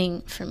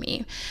beginning for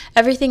me.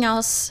 Everything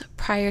else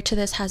prior to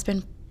this has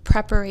been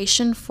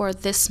preparation for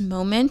this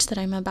moment that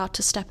I'm about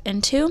to step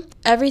into.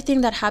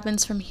 Everything that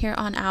happens from here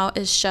on out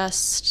is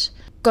just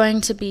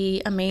going to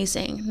be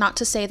amazing. Not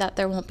to say that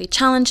there won't be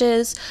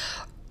challenges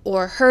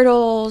or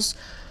hurdles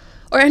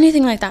or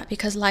anything like that,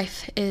 because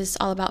life is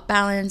all about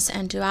balance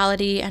and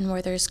duality, and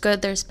where there's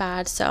good, there's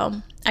bad.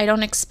 So I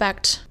don't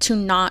expect to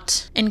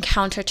not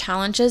encounter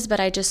challenges, but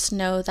I just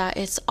know that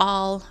it's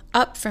all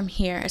up from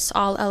here. It's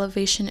all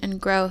elevation and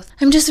growth.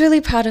 I'm just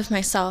really proud of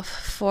myself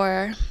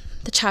for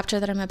the chapter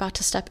that I'm about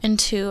to step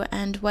into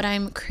and what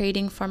I'm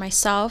creating for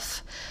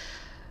myself,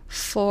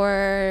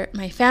 for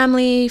my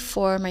family,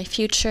 for my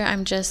future.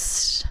 I'm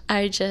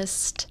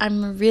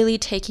really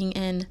taking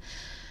in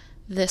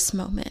this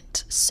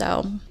moment.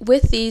 So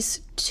with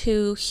these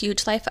 2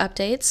 huge life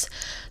updates,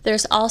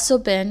 there's also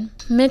been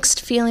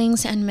mixed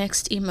feelings and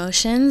mixed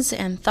emotions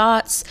and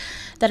thoughts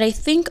that I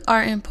think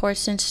are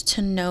important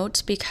to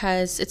note,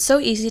 because it's so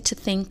easy to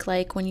think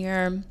like when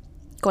you're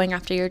going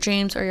after your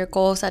dreams or your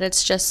goals that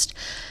it's just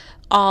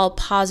all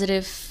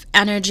positive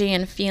energy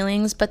and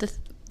feelings. But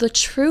the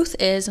truth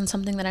is, and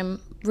something that I'm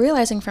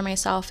realizing for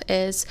myself,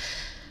 is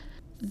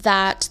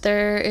that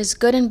there is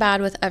good and bad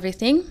with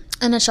everything.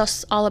 And it's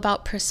just all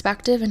about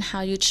perspective and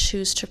how you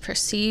choose to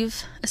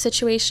perceive a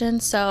situation.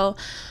 So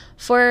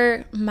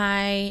for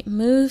my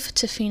move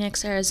to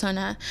Phoenix,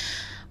 Arizona,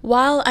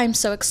 while I'm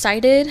so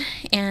excited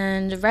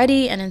and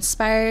ready and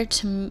inspired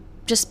to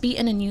just be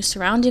in a new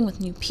surrounding with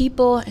new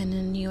people and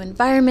a new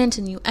environment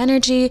and new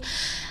energy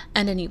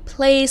and a new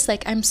place,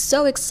 like I'm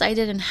so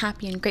excited and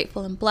happy and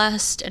grateful and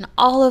blessed and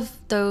all of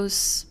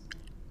those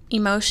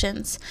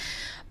emotions.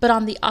 But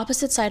on the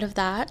opposite side of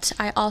that,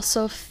 I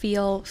also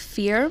feel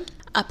fear.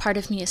 A part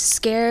of me is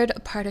scared, a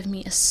part of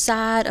me is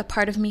sad, a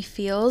part of me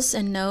feels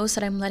and knows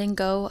that I'm letting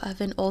go of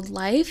an old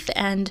life,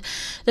 and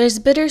there's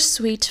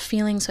bittersweet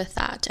feelings with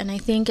that. And I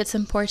think it's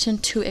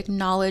important to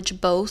acknowledge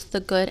both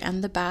the good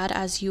and the bad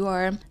as you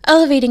are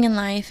elevating in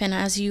life and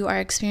as you are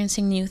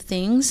experiencing new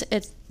things.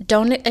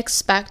 Don't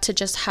expect to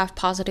just have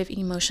positive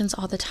emotions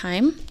all the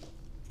time.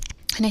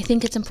 And I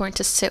think it's important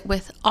to sit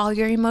with all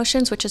your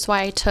emotions, which is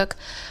why I took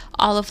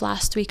all of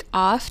last week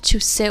off to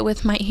sit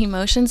with my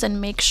emotions and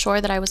make sure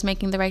that I was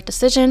making the right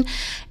decision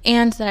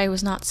and that I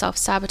was not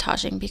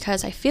self-sabotaging.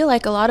 Because I feel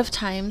like a lot of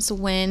times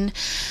when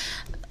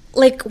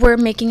we're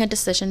making a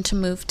decision to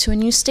move to a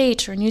new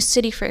state or a new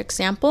city, for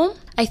example,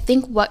 I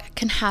think what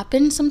can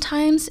happen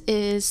sometimes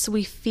is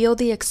we feel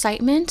the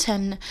excitement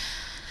and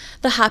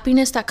the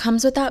happiness that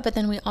comes with that, but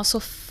then we also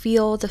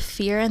feel the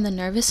fear and the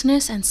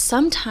nervousness, and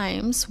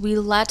sometimes we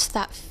let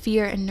that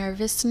fear and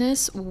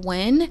nervousness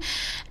win,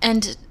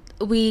 and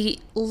we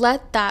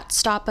let that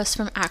stop us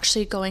from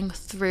actually going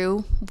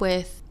through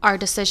with our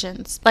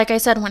decisions. Like I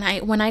said,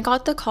 when I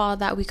got the call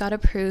that we got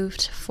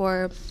approved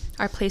for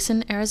our place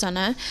in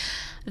Arizona,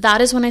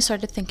 that is when I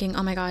started thinking,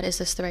 oh my God, is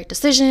this the right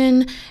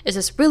decision? Is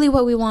this really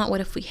what we want?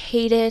 What if we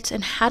hate it?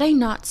 And had I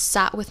not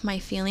sat with my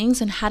feelings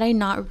and had I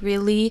not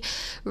really,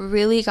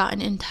 really gotten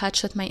in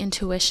touch with my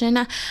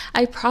intuition,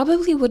 I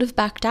probably would have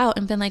backed out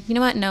and been like, you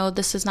know what? No,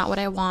 this is not what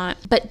I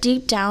want. But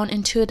deep down,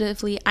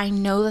 intuitively, I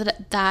know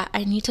that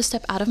I need to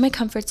step out of my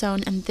comfort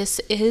zone, and this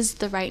is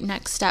the right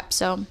next step.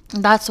 So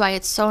that's why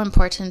it's so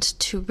important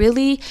to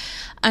really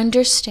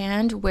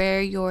understand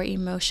where your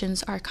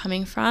emotions are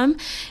coming from.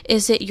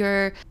 Is it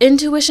your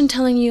intuition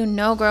telling you,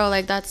 no girl,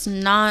 like that's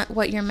not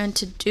what you're meant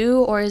to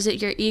do? Or is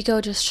it your ego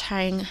just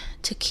trying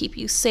to keep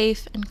you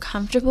safe and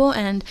comfortable?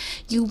 And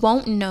you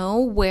won't know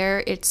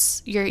where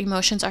your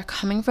emotions are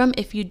coming from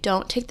if you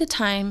don't take the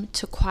time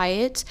to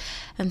quiet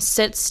and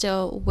sit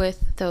still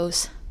with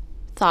those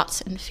thoughts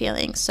and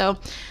feelings. So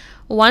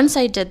once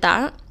I did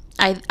that,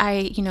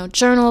 I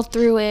journaled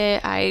through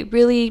it. I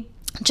really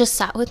just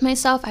sat with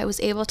myself. I was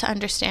able to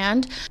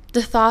understand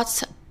the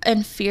thoughts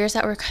and fears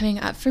that were coming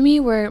up for me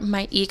were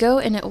my ego,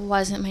 and it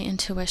wasn't my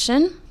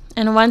intuition.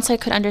 And once I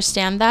could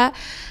understand that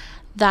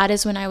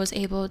is when I was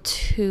able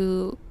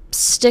to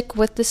stick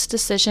with this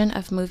decision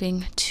of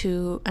moving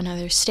to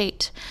another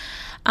state.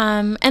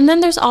 And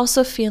then there's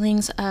also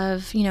feelings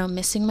of,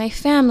 missing my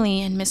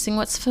family and missing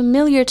what's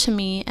familiar to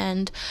me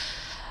and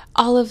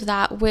all of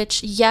that,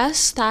 which,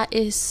 yes, that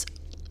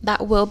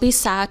will be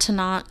sad to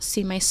not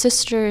see my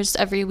sisters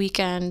every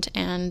weekend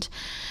and,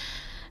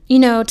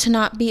 to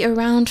not be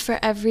around for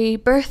every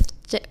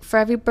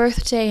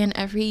birthday and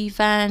every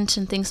event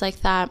and things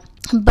like that.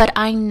 But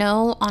I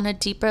know on a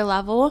deeper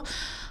level,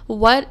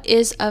 what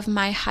is of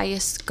my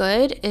highest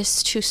good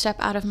is to step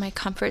out of my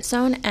comfort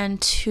zone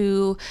and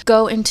to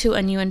go into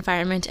a new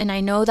environment. And I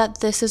know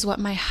that this is what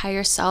my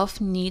higher self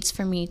needs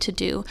for me to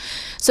do.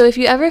 So if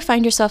you ever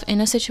find yourself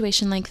in a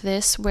situation like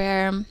this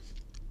where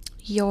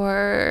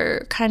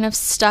you're kind of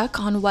stuck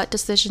on what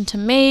decision to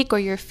make, or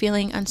you're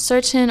feeling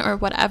uncertain or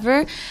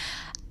whatever,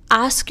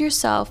 ask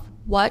yourself,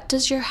 what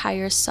does your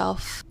higher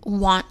self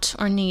want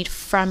or need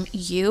from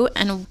you,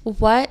 and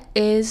what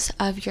is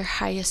of your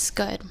highest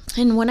good?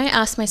 And when I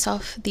asked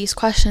myself these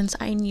questions,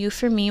 I knew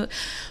for me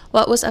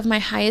what was of my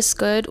highest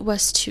good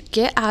was to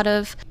get out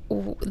of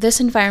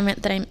this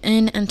environment that I'm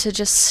in and to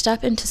just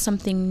step into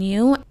something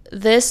new.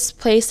 This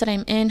place that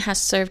I'm in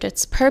has served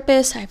its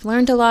purpose. I've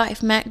learned a lot.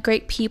 I've met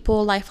great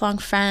people, lifelong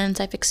friends.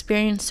 I've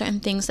experienced certain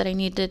things that I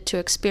needed to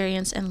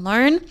experience and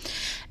learn.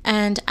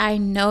 And I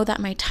know that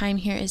my time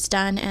here is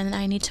done and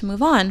I need to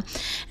move on.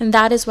 And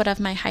that is what is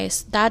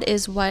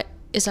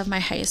of my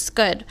highest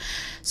good.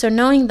 So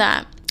knowing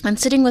that and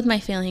sitting with my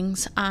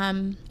feelings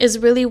is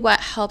really what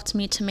helped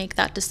me to make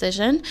that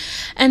decision.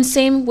 And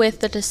same with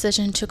the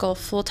decision to go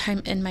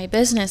full-time in my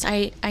business.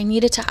 I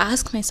needed to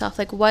ask myself,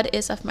 like, what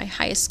is of my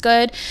highest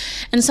good?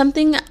 And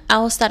something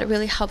else that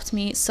really helped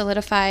me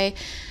solidify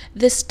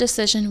this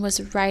decision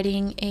was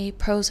writing a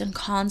pros and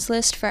cons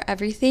list for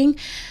everything,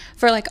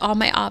 for like all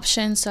my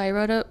options. So I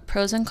wrote a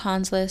pros and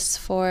cons list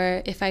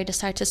for if I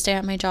decide to stay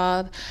at my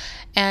job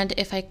and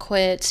if I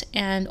quit.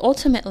 And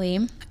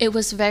ultimately, it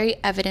was very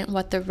evident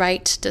what the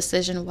right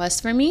decision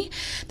was for me.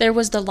 There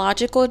was the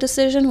logical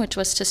decision, which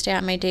was to stay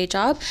at my day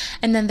job.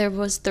 And then there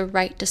was the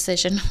right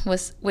decision,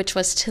 which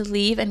was to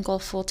leave and go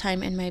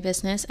full-time in my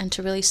business and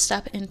to really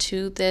step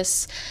into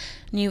this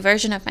new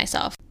version of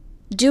myself.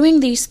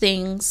 Doing these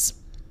things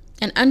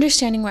and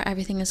understanding where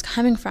everything is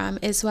coming from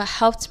is what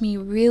helped me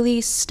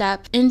really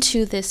step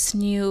into this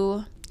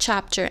new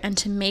chapter and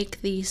to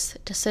make these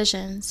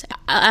decisions.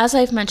 As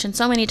I've mentioned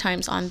so many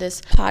times on this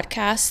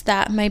podcast,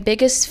 that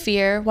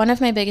one of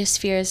my biggest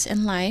fears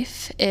in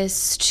life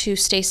is to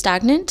stay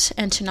stagnant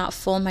and to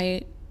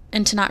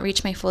not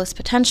reach my fullest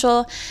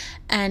potential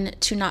and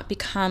to not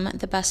become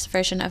the best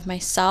version of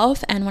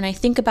myself. And when I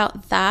think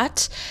about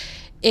that,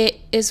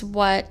 it is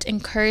what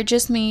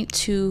encourages me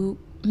to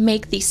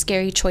make these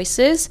scary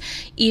choices,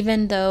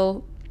 even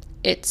though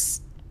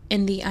it's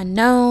in the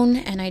unknown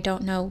and I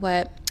don't know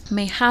what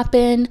may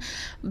happen.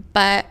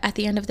 But at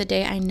the end of the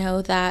day, I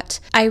know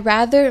that I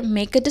rather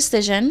make a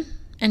decision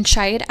and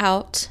try it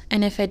out.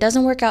 And if it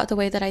doesn't work out the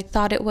way that I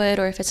thought it would,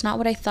 or if it's not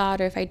what I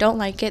thought, or if I don't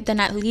like it, then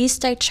at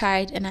least I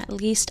tried and at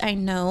least I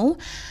know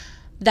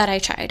that I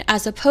tried,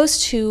 as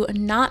opposed to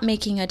not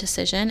making a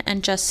decision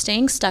and just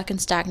staying stuck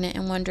and stagnant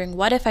and wondering,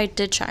 what if I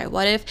did try?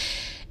 What if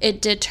it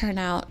did turn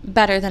out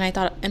better than I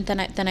thought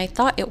than I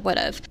thought it would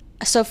have?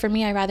 So for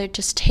me, I rather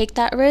just take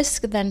that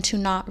risk than to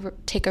not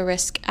take a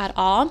risk at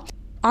all.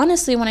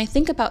 Honestly, when I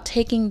think about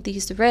taking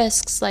these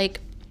risks,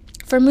 like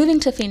for moving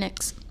to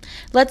Phoenix,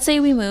 let's say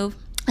we move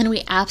and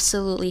we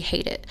absolutely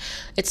hate it.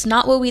 It's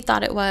not what we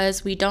thought it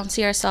was. We don't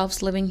see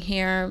ourselves living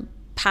here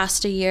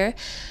past a year.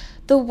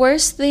 The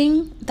worst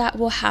thing that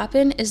will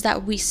happen is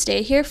that we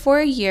stay here for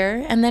a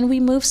year and then we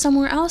move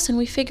somewhere else and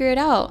we figure it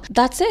out.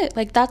 That's it.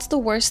 Like, that's the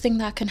worst thing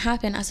that can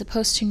happen, as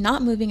opposed to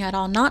not moving at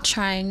all, not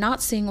trying,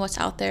 not seeing what's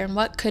out there and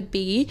what could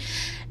be,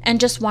 and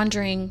just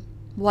wondering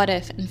what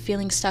if and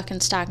feeling stuck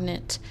and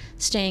stagnant,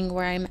 staying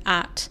where I'm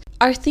at.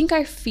 I think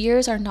our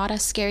fears are not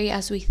as scary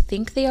as we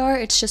think they are.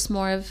 It's just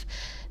more of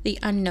the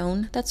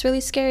unknown that's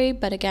really scary.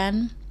 But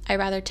again, I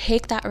rather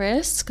take that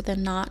risk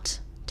than not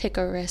take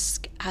a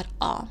risk at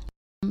all.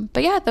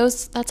 But yeah,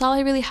 that's all I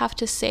really have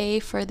to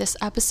say for this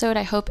episode.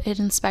 I hope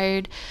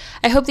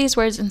these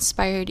words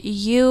inspired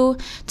you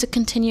to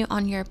continue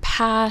on your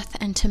path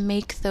and to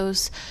make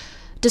those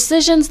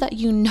decisions that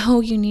you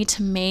know you need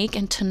to make,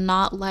 and to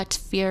not let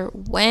fear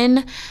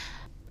win.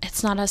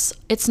 It's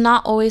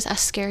not always as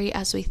scary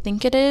as we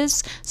think it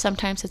is.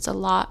 Sometimes it's a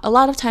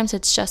lot of times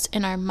it's just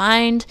in our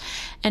mind.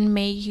 And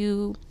may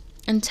you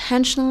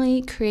intentionally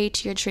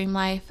create your dream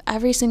life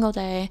every single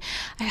day.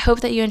 I hope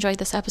that you enjoyed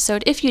this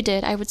episode. If you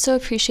did, I would so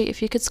appreciate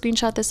if you could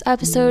screenshot this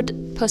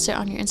episode, post it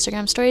on your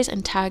Instagram stories,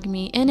 and tag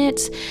me in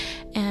it.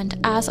 And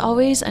as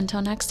always,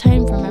 until next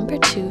time, remember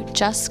to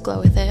just glow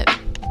with it.